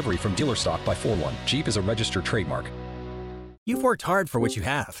retail delivery from dealer stock by 4/1. Jeep is a registered trademark. You've worked hard for what you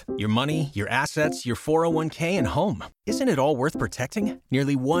have. Your money, your assets, your 401k, and home. Isn't it all worth protecting?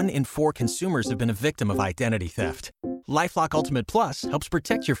 Nearly 1 in 4 consumers have been a victim of identity theft. LifeLock Ultimate Plus helps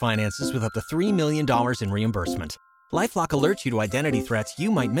protect your finances with up to $3 million in reimbursement. LifeLock alerts you to identity threats you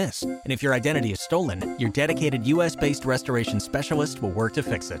might miss. And if your identity is stolen, your dedicated U.S.-based restoration specialist will work to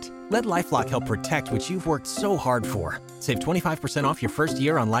fix it. Let LifeLock help protect what you've worked so hard for. Save 25% off your first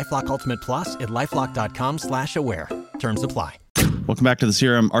year on LifeLock Ultimate Plus at LifeLock.com/aware. Terms apply. Welcome back to the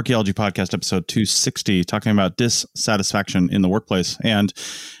CRM Archaeology Podcast, episode 260, talking about dissatisfaction in the workplace. And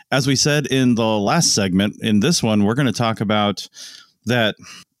as we said in the last segment, in this one, we're going to talk about that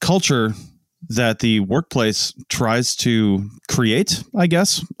culture that the workplace tries to create, I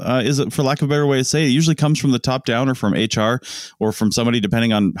guess, is it, for lack of a better way to say it, usually comes from the top down or from HR or from somebody,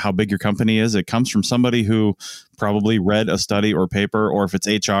 depending on how big your company is. It comes from somebody who probably read a study or paper, or if it's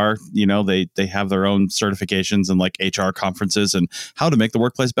HR, they have their own certifications and like HR conferences and how to make the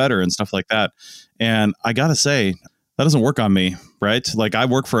workplace better and stuff like that. And I got to say, that doesn't work on me, right? Like I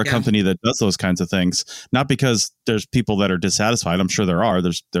work for a company that does those kinds of things, not because there's people that are dissatisfied. I'm sure there are.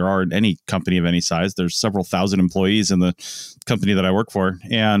 There are in any company of any size. There's several thousand employees in the company that I work for.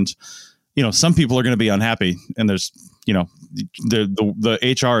 And, some people are going to be unhappy. And there's, the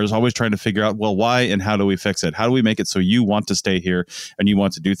HR is always trying to figure out, well, why and how do we fix it? How do we make it so you want to stay here and you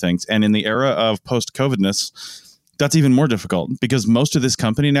want to do things? And in the era of post-COVIDness, that's even more difficult because most of this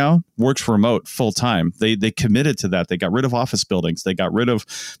company now works remote full time. They committed to that. They got rid of office buildings. They got rid of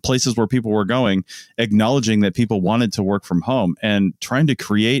places where people were going, acknowledging that people wanted to work from home and trying to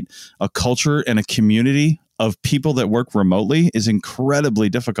create a culture and a community of people that work remotely is incredibly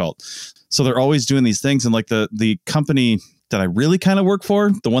difficult. So they're always doing these things. And like the company that I really kind of work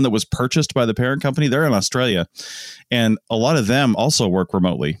for, the one that was purchased by the parent company, they're in Australia. And a lot of them also work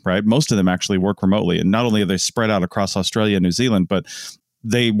remotely, right? Most of them actually work remotely. And not only are they spread out across Australia and New Zealand, but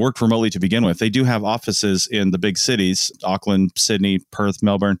they worked remotely to begin with. They do have offices in the big cities, Auckland, Sydney, Perth,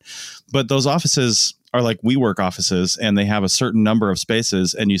 Melbourne. But those offices are like WeWork offices, and they have a certain number of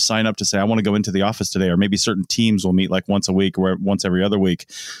spaces, and you sign up to say, I want to go into the office today, or maybe certain teams will meet like once a week or once every other week.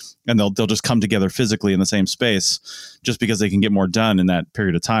 And they'll just come together physically in the same space just because they can get more done in that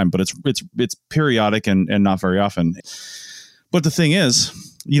period of time. But it's periodic and not very often. But the thing is,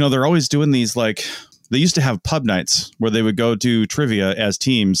 they're always doing these, like, they used to have pub nights where they would go do trivia as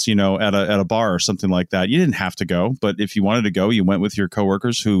teams, at a bar or something like that. You didn't have to go, but if you wanted to go, you went with your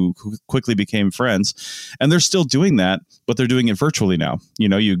coworkers who quickly became friends. And they're still doing that, but they're doing it virtually now.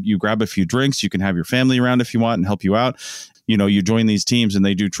 You grab a few drinks, you can have your family around if you want and help you out. You join these teams and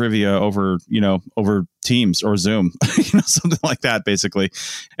they do trivia over Teams or Zoom, something like that, basically.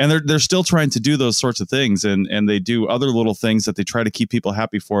 And they're still trying to do those sorts of things. And they do other little things that they try to keep people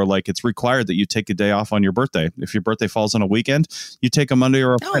happy for. Like it's required that you take a day off on your birthday. If your birthday falls on a weekend, you take a Monday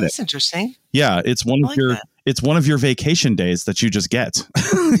or a Friday. That's interesting. Yeah. It's one of your vacation days that you just get.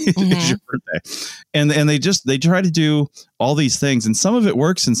 It's your birthday. And they try to do all these things, and some of it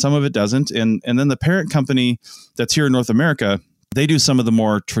works and some of it doesn't. And then the parent company that's here in North America, they do some of the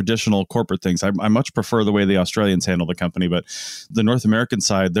more traditional corporate things. I much prefer the way the Australians handle the company, but the North American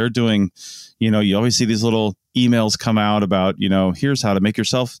side, they're doing, you always see these little emails come out about, here's how to make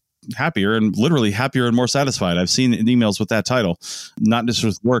yourself happier, and literally happier and more satisfied. I've seen emails with that title, not just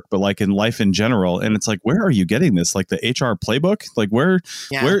with work, but like in life in general. And it's like, where are you getting this? Like the HR playbook? Like where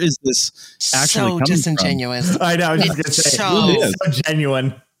is this actually coming disingenuous from? I know. I was just going to say, so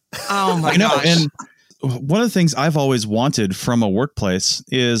genuine. Oh my gosh. And one of the things I've always wanted from a workplace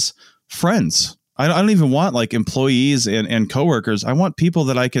is friends. I don't even want like employees and coworkers. I want people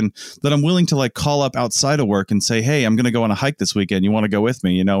that I'm willing to like call up outside of work and say, hey, I'm going to go on a hike this weekend. You want to go with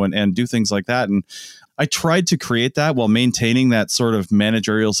me, and do things like that. And I tried to create that while maintaining that sort of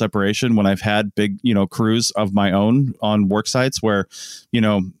managerial separation when I've had big, crews of my own on work sites where,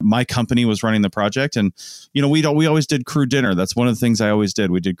 my company was running the project. And, we always did crew dinner. That's one of the things I always did.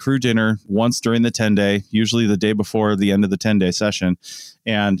 We did crew dinner once during the 10-day, usually the day before the end of the 10-day session.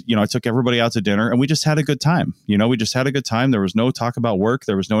 And, I took everybody out to dinner and we just had a good time. We just had a good time. There was no talk about work.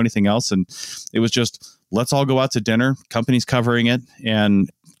 There was no anything else. And it was just, let's all go out to dinner. Company's covering it and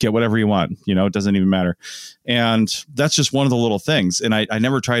get whatever you want. It doesn't even matter. And that's just one of the little things. And I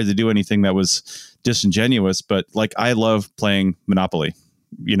never tried to do anything that was disingenuous, but like I love playing Monopoly.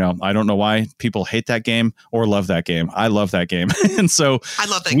 I don't know why people hate that game or love that game. I love that game. And so I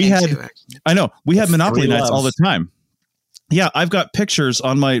love that game too. I know we had Monopoly nights all the time. Yeah, I've got pictures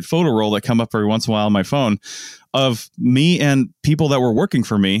on my photo roll that come up every once in a while on my phone of me and people that were working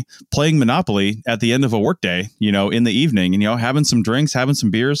for me playing Monopoly at the end of a workday, in the evening, and, having some drinks, having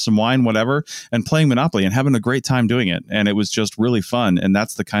some beers, some wine, whatever, and playing Monopoly and having a great time doing it. And it was just really fun. And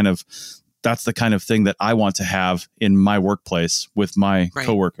that's the kind of thing that I want to have in my workplace with my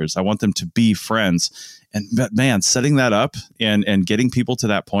coworkers. I want them to be friends. And man, setting that up and getting people to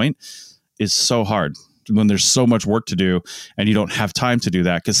that point is so hard. when there's so much work to do and you don't have time to do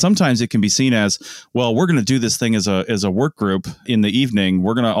that. Because sometimes it can be seen as, well, we're going to do this thing as a work group in the evening.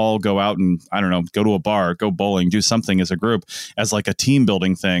 We're going to all go out and, I don't know, go to a bar, go bowling, do something as a group, as like a team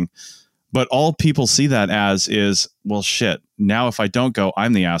building thing. But all people see that as is, well, shit, now if I don't go,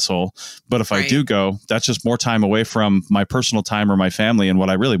 I'm the asshole. But if I do go, that's just more time away from my personal time or my family and what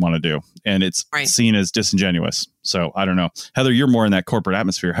I really want to do. And it's seen as disingenuous. So I don't know. Heather, you're more in that corporate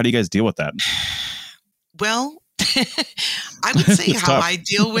atmosphere. How do you guys deal with that? Well, I would say how tough. I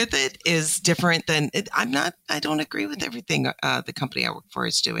deal with it is different than it. I don't agree with everything the company I work for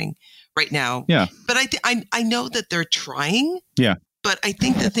is doing right now. Yeah. But I know that they're trying. Yeah. But I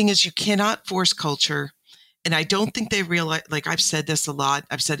think the thing is, you cannot force culture. And I don't think they realize, like I've said this a lot.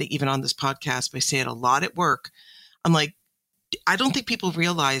 I've said it even on this podcast, but I say it a lot at work. I'm like, I don't think people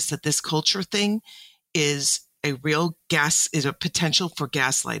realize that this culture thing is a potential for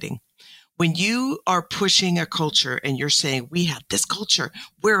gaslighting. When you are pushing a culture and you're saying, we have this culture,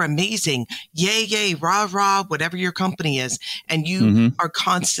 we're amazing, yay, yay, rah, rah, whatever your company is. And you are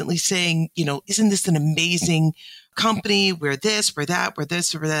constantly saying, isn't this an amazing company? We're this, we're that, we're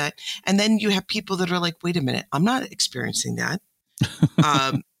this, we're that. And then you have people that are like, wait a minute, I'm not experiencing that.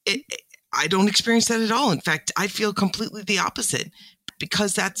 I don't experience that at all. In fact, I feel completely the opposite,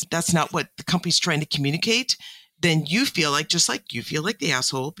 because that's not what the company's trying to communicate. Then you feel like, you feel like the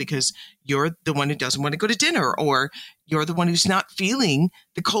asshole because you're the one who doesn't want to go to dinner, or you're the one who's not feeling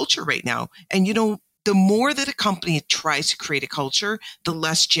the culture right now. And the more that a company tries to create a culture, the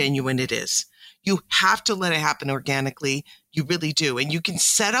less genuine it is. You have to let it happen organically. You really do. And you can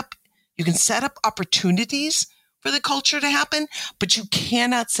set up opportunities for the culture to happen, but you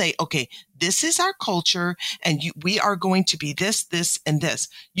cannot say, okay, this is our culture and we are going to be this, this, and this.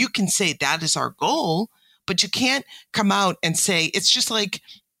 You can say that is our goal, but you can't come out and say, it's just like,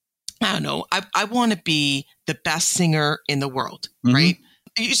 I don't know, I want to be the best singer in the world, right?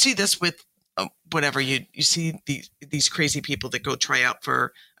 You see this with whatever, you see these crazy people that go try out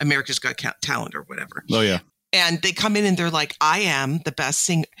for America's Got Talent or whatever. Oh, yeah. And they come in and they're like, I am the best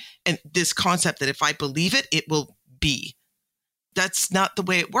singer. And this concept that if I believe it, it will be. That's not the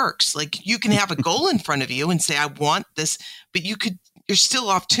way it works. Like, you can have a goal in front of you and say, I want this, but you're still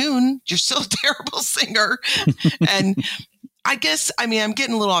off tune. You're still a terrible singer. And I'm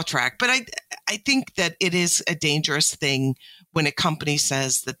getting a little off track, but I think that it is a dangerous thing when a company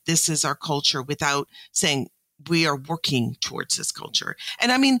says that this is our culture without saying we are working towards this culture.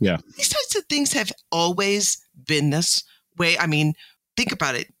 And these types of things have always been this way. Think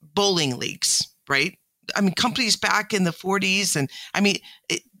about it. Bowling leagues, right? Companies back in the 40s. And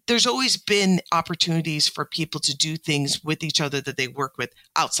there's always been opportunities for people to do things with each other that they work with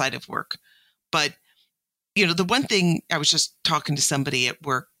outside of work. But, the one thing, I was just talking to somebody at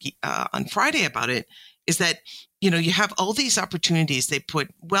work on Friday about it, is that, you have all these opportunities. They put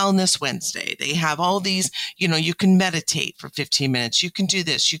Wellness Wednesday. They have all these, you can meditate for 15 minutes. You can do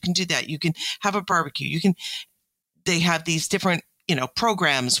this. You can do that. You can have a barbecue. They have these different,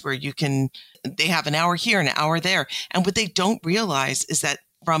 programs where they have an hour here, an hour there. And what they don't realize is that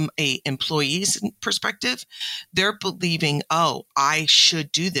from a employee's perspective, they're believing, oh, I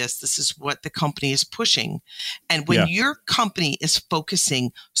should do this. This is what the company is pushing. And when your company is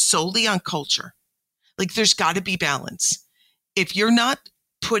focusing solely on culture, like, there's got to be balance. If you're not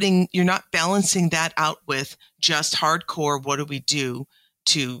balancing that out with just hardcore, what do we do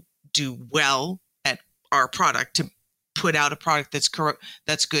to do well at our product, to put out a product that's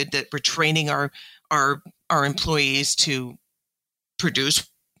good, that we're training our employees to produce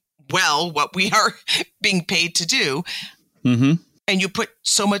well what we are being paid to do. And you put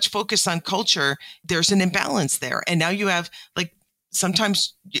so much focus on culture, there's an imbalance there. And now you have, like,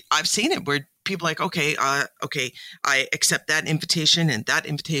 sometimes I've seen it where people are like, okay, I accept that invitation and that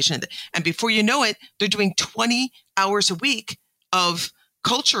invitation. And before you know it, they're doing 20 hours a week of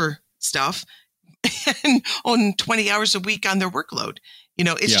culture stuff and on 20 hours a week on their workload.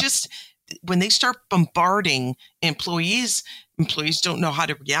 It's just, when they start bombarding employees don't know how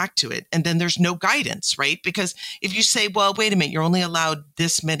to react to it. And then there's no guidance, right? Because if you say, well, wait a minute, you're only allowed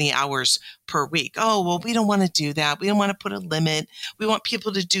this many hours per week. Oh, well, we don't want to do that. We don't want to put a limit. We want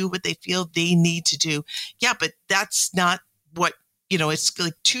people to do what they feel they need to do. Yeah, but that's not what, it's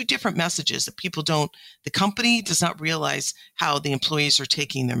like two different messages that the company does not realize how the employees are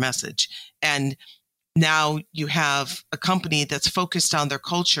taking their message. And now you have a company that's focused on their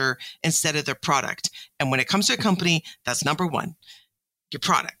culture instead of their product. And when it comes to a company, that's number one, your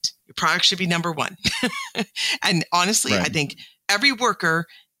product. Your product should be number one. And honestly, I think every worker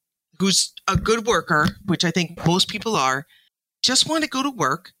who's a good worker, which I think most people are, just want to go to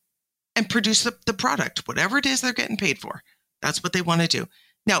work and produce the product, whatever it is they're getting paid for. That's what they want to do.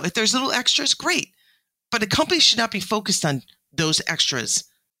 Now, if there's little extras, great. But a company should not be focused on those extras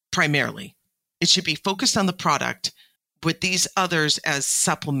primarily. It should be focused on the product with these others as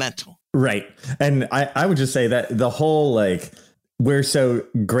supplemental. Right. And I would just say that the whole, like, we're so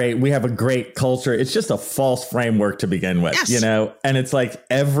great, we have a great culture, it's just a false framework to begin with, Yes. And it's like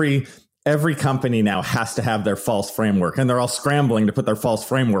every company now has to have their false framework, and they're all scrambling to put their false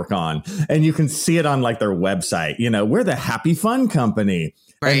framework on. And you can see it on like their website, we're the happy fun company.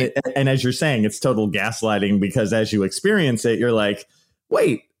 Right. And as you're saying, it's total gaslighting, because as you experience it, you're like,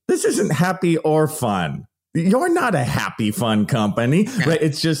 wait, this isn't happy or fun. You're not a happy fun company, right?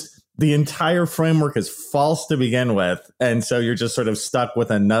 It's just the entire framework is false to begin with. And so you're just sort of stuck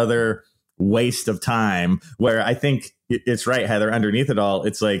with another waste of time, where I think it's right, Heather, underneath it all,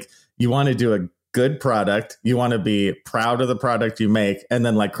 it's like you want to do a good product. You want to be proud of the product you make. And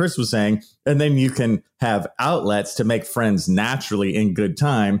then, like Chris was saying, and then you can have outlets to make friends naturally in good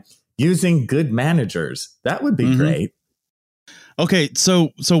time using good managers. That would be great. Okay,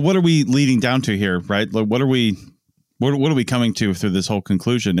 so what are we leading down to here, right? Like, what are we coming to through this whole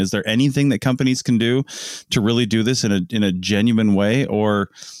conclusion? Is there anything that companies can do to really do this in a genuine way? Or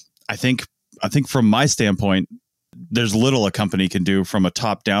I think from my standpoint, there's little a company can do from a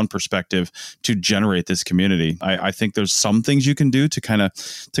top-down perspective to generate this community. I think there's some things you can do to kind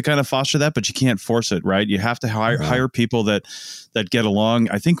of foster that, but you can't force it, right? You have to hire people that get along.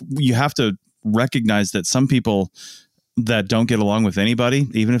 I think you have to recognize that some people that don't get along with anybody,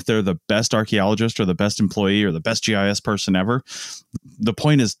 even if they're the best archaeologist or the best employee or the best GIS person ever, the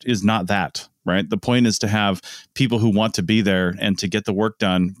point is not that, right? The point is to have people who want to be there and to get the work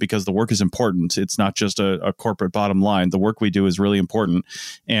done, because the work is important. It's not just a corporate bottom line. The work we do is really important.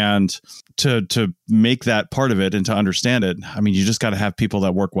 And to make that part of it and to understand it, I mean, you just got to have people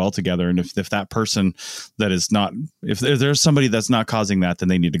that work well together. And if that person that is not, if there's somebody that's not causing that, then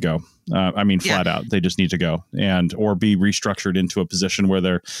they need to go. Flat out, they just need to go or be restructured into a position where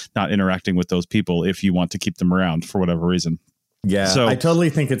they're not interacting with those people if you want to keep them around for whatever reason. Yeah, so, I totally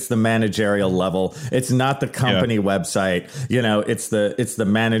think it's the managerial level. It's not the company website. It's the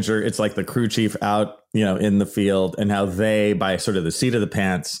manager. It's like the crew chief out, in the field, and how they, by sort of the seat of the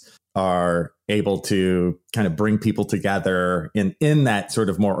pants, are able to kind of bring people together in that sort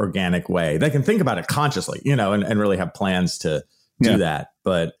of more organic way. They can think about it consciously, and really have plans to do that.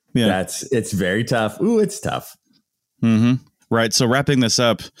 But it's very tough. Ooh, it's tough. Mm-hmm. Right. So wrapping this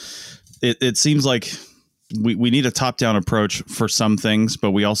up, it seems like we need a top-down approach for some things,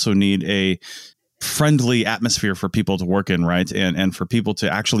 but we also need a friendly atmosphere for people to work in, right? And for people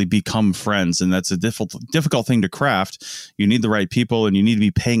to actually become friends. And that's a difficult thing to craft. You need the right people, and you need to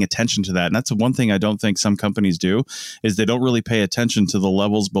be paying attention to that. And that's one thing I don't think some companies do, is they don't really pay attention to the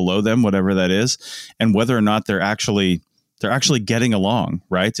levels below them, whatever that is, and whether or not they're actually getting along,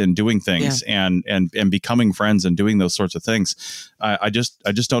 right, and doing things and becoming friends and doing those sorts of things. I just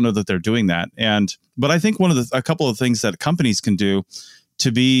don't know that they're doing that. But I think a couple of things that companies can do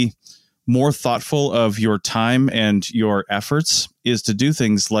to be more thoughtful of your time and your efforts is to do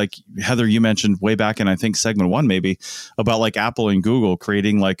things like, Heather, you mentioned way back in, I think, segment 1, maybe, about like Apple and Google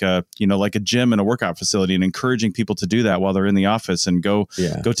creating like a gym and a workout facility, and encouraging people to do that while they're in the office and go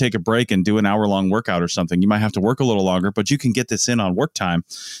take a break and do an hour-long workout or something. You might have to work a little longer, but you can get this in on work time.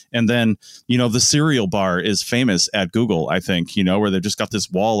 And then, the cereal bar is famous at Google, I think, where they've just got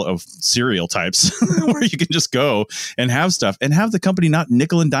this wall of cereal types where you can just go and have stuff, and have the company not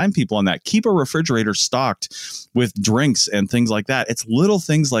nickel and dime people on that. Keep a refrigerator stocked with drinks and things like that. It's little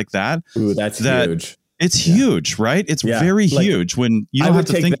things like that. Ooh, that's huge. It's huge, right? It's very huge when you don't have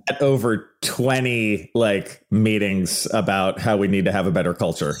to think that over 20 meetings about how we need to have a better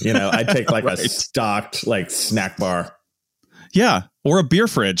culture. I'd take a stocked snack bar. Yeah. Or a beer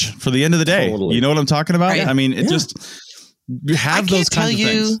fridge for the end of the day. Totally. You know what I'm talking about? Right. I mean, it just have those kinds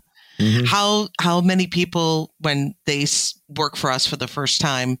of things. How many people, when they work for us for the first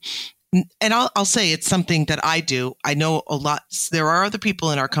time, and I'll say it's something that I do. I know a lot. There are other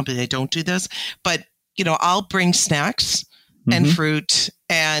people in our company that don't do this, but I'll bring snacks and fruit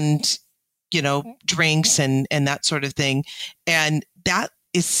and drinks and that sort of thing, and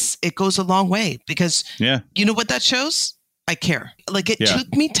it goes a long way, because you know what that shows? I care. It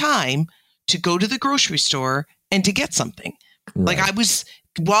took me time to go to the grocery store and to get something. Right.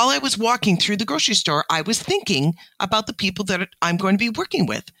 While I was walking through the grocery store, I was thinking about the people that I'm going to be working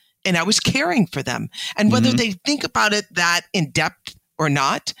with. And I was caring for them. And whether they think about it that in depth or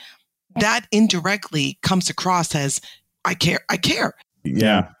not, that indirectly comes across as I care.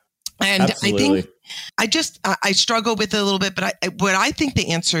 Yeah. And Absolutely. I think I struggle with it a little bit, but what I think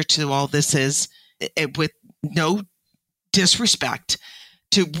the answer to all this is, with no disrespect,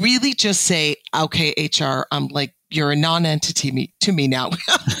 to really just say, okay, HR, I'm like, you're a non-entity to me now.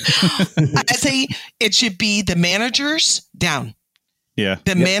 I say it should be the managers down. Yeah.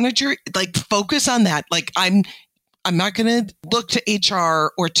 The manager, like, focus on that. Like, I'm not going to look to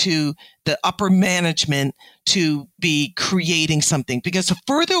HR or to the upper management to be creating something, because the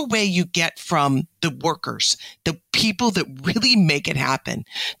further away you get from the workers, the people that really make it happen,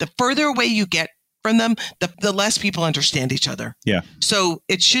 the further away you get from them, the less people understand each other. Yeah. So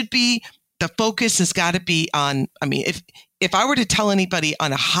it should be, the focus has got to be on, I mean, if I were to tell anybody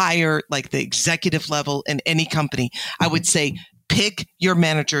on a higher, like the executive level in any company, I would say, pick your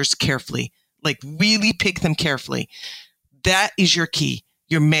managers carefully, like really pick them carefully. That is your key.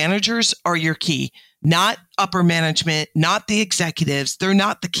 Your managers are your key, not upper management, not the executives. They're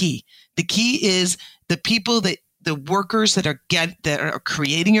not the key. The key is the people the workers that are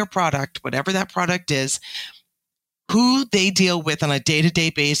creating your product, whatever that product is, who they deal with on a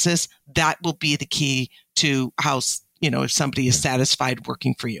day-to-day basis. That will be the key to how, if somebody is satisfied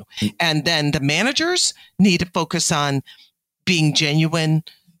working for you. And then the managers need to focus on being genuine,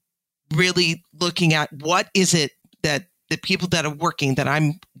 really looking at what is it that the people that are working, that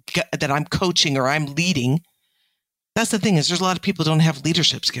I'm coaching or I'm leading. That's the thing, is there's a lot of people who don't have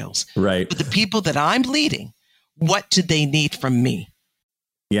leadership skills. Right. But the people that I'm leading, what do they need from me?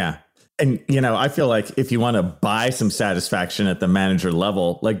 Yeah. And, I feel like if you want to buy some satisfaction at the manager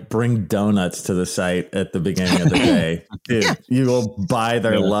level, like, bring donuts to the site at the beginning of the day. Dude, you will buy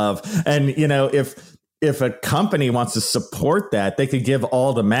their love. And, if a company wants to support that, they could give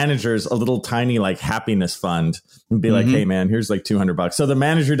all the managers a little tiny, like, happiness fund and be like, hey, man, here's like $200. So the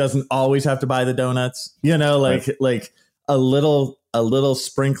manager doesn't always have to buy the donuts, like a little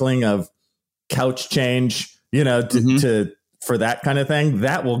sprinkling of couch change, for that kind of thing.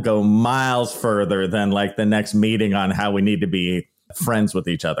 That will go miles further than like the next meeting on how we need to be friends with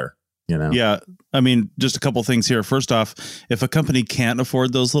each other. Yeah. I mean, just a couple things here. First off, if a company can't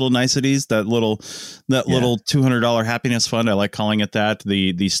afford those little niceties, that little $200 happiness fund, I like calling it that,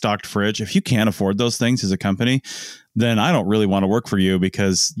 the stocked fridge. If you can't afford those things as a company, then I don't really want to work for you,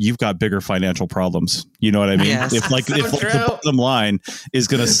 because you've got bigger financial problems. You know what I mean? Yes. If the bottom line is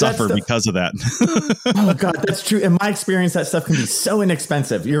going to suffer because of that. Oh God, that's true. In my experience, that stuff can be so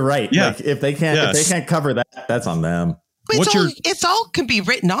inexpensive. You're right. Yeah. Like, if they can't cover that, that's on them. It's all can be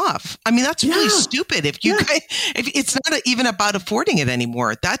written off. I mean, that's really stupid. If it's not even about affording it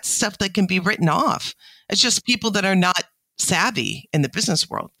anymore, that's stuff that can be written off. It's just people that are not savvy in the business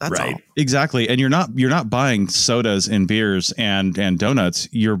world. That's all. Exactly. And you're not buying sodas and beers and donuts.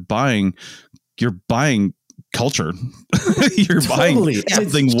 You're buying culture. You're buying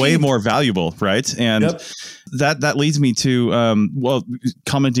something way more valuable, right? And that leads me to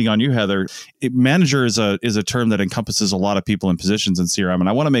commenting on you, Heather. Manager is a term that encompasses a lot of people in positions in CRM, and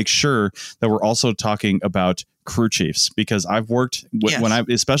I want to make sure that we're also talking about crew chiefs, because I've worked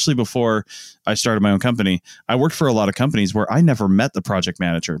especially before I started my own company, I worked for a lot of companies where I never met the project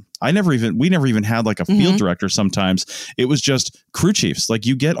manager. We never even had like a field director. Sometimes it was just crew chiefs. Like,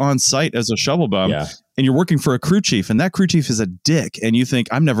 you get on site as a shovel bum and you're working for a crew chief, and that crew chief is a dick. And you think,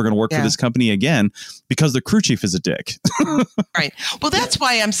 I'm never going to work for this company again because the crew chief is a dick. Right. Well, that's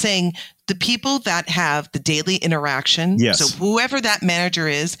why I'm saying the people that have the daily interaction. Yes. So whoever that manager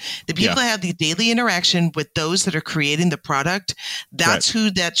is, the people that have the daily interaction with those that are creating the product, that's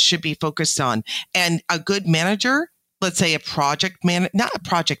who that should be focused on. And a good manager, let's say not a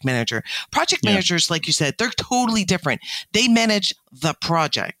project manager. Project managers, like you said, they're totally different. They manage the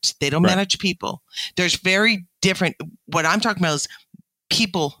project. They don't manage people. There's very different. What I'm talking about is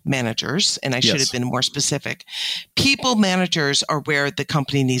people managers, and I should have been more specific. People managers are where the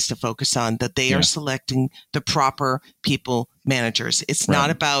company needs to focus on, that they are selecting the proper people managers. It's not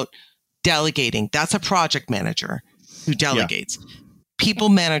about delegating. That's a project manager who delegates. People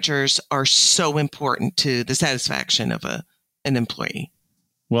managers are so important to the satisfaction of an employee.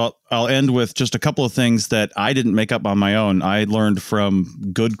 Well, I'll end with just a couple of things that I didn't make up on my own. I learned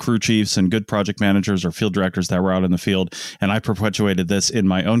from good crew chiefs and good project managers or field directors that were out in the field, and I perpetuated this in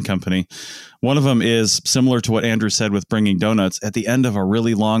my own company. One of them is similar to what Andrew said with bringing donuts. At the end of a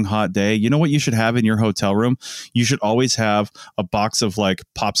really long, hot day, you know what you should have in your hotel room? You should always have a box of like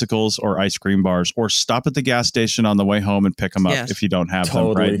popsicles or ice cream bars, or stop at the gas station on the way home and pick them up if you don't have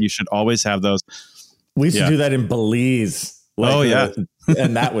them, right? You should always have those. We used to do that in Belize.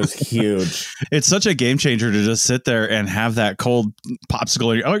 And that was huge. It's such a game changer to just sit there and have that cold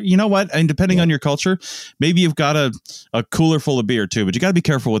popsicle. Or you know what? And depending on your culture, maybe you've got a cooler full of beer too, but you got to be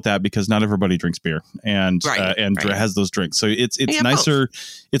careful with that because not everybody drinks beer and has those drinks. So it's nicer.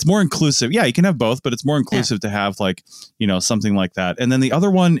 Both. It's more inclusive. Yeah, you can have both, but it's more inclusive to have something like that. And then the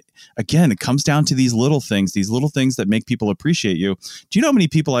other one, again, it comes down to these little things that make people appreciate you. Do you know how many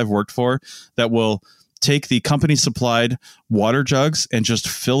people I've worked for that will take the company supplied water jugs and just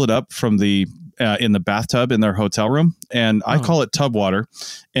fill it up from the in the bathtub in their hotel room? And I call it tub water,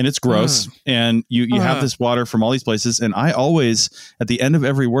 and it's gross. And you have this water from all these places. And I always, at the end of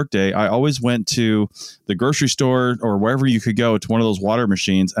every workday, I always went to the grocery store or wherever you could go to one of those water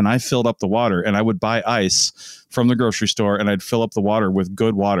machines, and I filled up the water, and I would buy ice from the grocery store, and I'd fill up the water with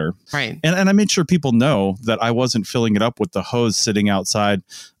good water. Right. And I made sure people know that I wasn't filling it up with the hose sitting outside,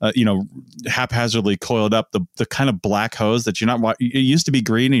 haphazardly coiled up, the kind of black hose that it used to be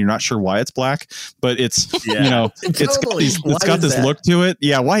green and you're not sure why it's black, but it's, it's got this look to it.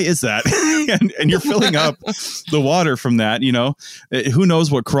 Yeah. Why is that? and you're filling up the water from that, who knows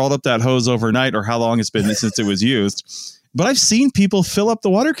what crawled up that hose overnight or how long it's been since it was used. But I've seen people fill up the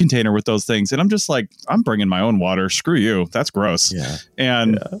water container with those things. And I'm just like, I'm bringing my own water. Screw you. That's gross. Yeah.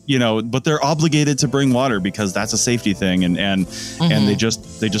 And, but they're obligated to bring water because that's a safety thing. And they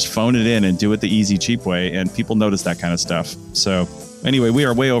just phone it in and do it the easy, cheap way. And people notice that kind of stuff. So anyway, we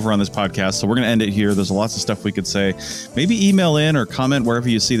are way over on this podcast. So we're going to end it here. There's lots of stuff we could say. Maybe email in or comment wherever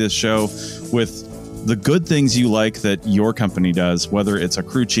you see this show with the good things you like that your company does, whether it's a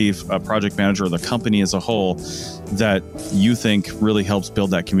crew chief, a project manager, or the company as a whole, that you think really helps build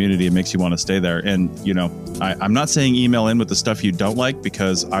that community and makes you want to stay there. And, I'm not saying email in with the stuff you don't like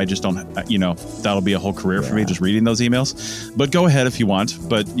because I just don't, that'll be a whole career for me just reading those emails. But go ahead if you want.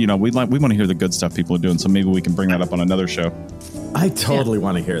 But, we want to hear the good stuff people are doing. So maybe we can bring that up on another show. I totally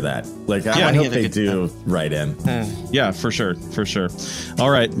want to hear that. I hope they do write in. Yeah, for sure. For sure. All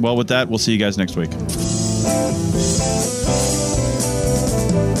right. Well, with that, we'll see you guys next week.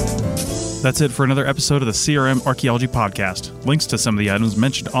 That's it for another episode of the CRM Archaeology Podcast. Links to some of the items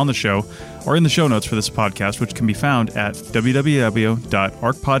mentioned on the show are in the show notes for this podcast, which can be found at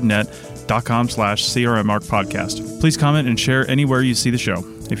www.arcpodnet.com/CRMArchPodcast. Please comment and share anywhere you see the show.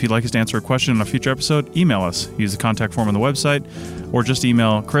 If you'd like us to answer a question on a future episode, email us. Use the contact form on the website, or just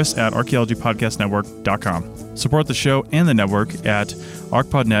email chris@archaeologypodcastnetwork.com. Support the show and the network at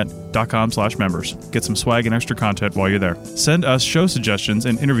arcpodnet.com/members. Get some swag and extra content while you're there. Send us show suggestions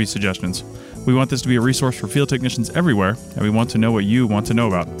and interview suggestions. We want this to be a resource for field technicians everywhere, and we want to know what you want to know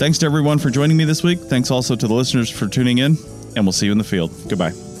about. Thanks to everyone for joining me this week. Thanks also to the listeners for tuning in, and we'll see you in the field.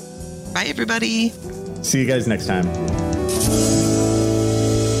 Goodbye. Bye, everybody. See you guys next time.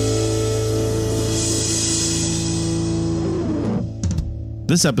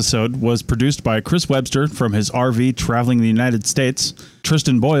 This episode was produced by Chris Webster from his RV traveling the United States,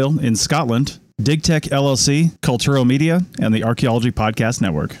 Tristan Boyle in Scotland, DigTech LLC, Cultural Media, and the Archaeology Podcast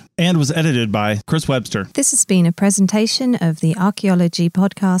Network, and was edited by Chris Webster. This has been a presentation of the Archaeology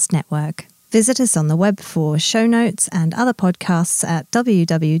Podcast Network. Visit us on the web for show notes and other podcasts at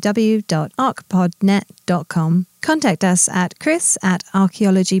www.arcpodnet.com. Contact us at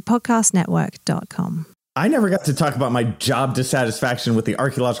chris@archaeologypodcastnetwork.com. I never got to talk about my job dissatisfaction with the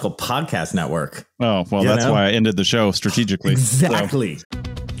Archaeological Podcast Network. Oh, well, that's why I ended the show strategically. Exactly. So.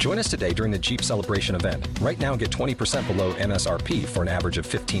 Join us today during the Jeep Celebration event. Right now, get 20% below MSRP for an average of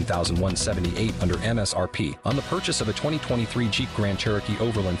 $15,178 under MSRP on the purchase of a 2023 Jeep Grand Cherokee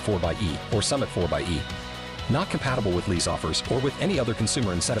Overland 4xe or Summit 4xe. Not compatible with lease offers or with any other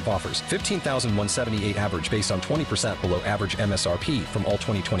consumer incentive offers. $15,178 average based on 20% below average MSRP from all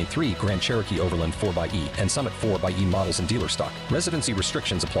 2023 Grand Cherokee Overland 4xe and Summit 4xe models in dealer stock. Residency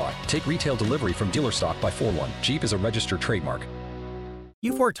restrictions apply. Take retail delivery from dealer stock by 4/1. Jeep is a registered trademark.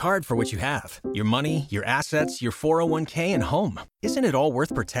 You've worked hard for what you have. Your money, your assets, your 401k, and home. Isn't it all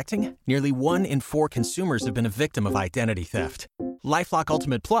worth protecting? Nearly 1 in 4 consumers have been a victim of identity theft. LifeLock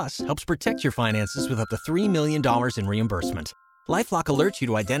Ultimate Plus helps protect your finances with up to $3 million in reimbursement. LifeLock alerts you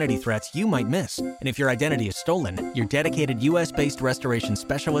to identity threats you might miss. And if your identity is stolen, your dedicated U.S.-based restoration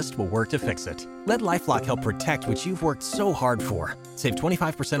specialist will work to fix it. Let LifeLock help protect what you've worked so hard for. Save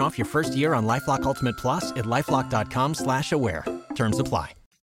 25% off your first year on LifeLock Ultimate Plus at LifeLock.com/aware. Terms apply.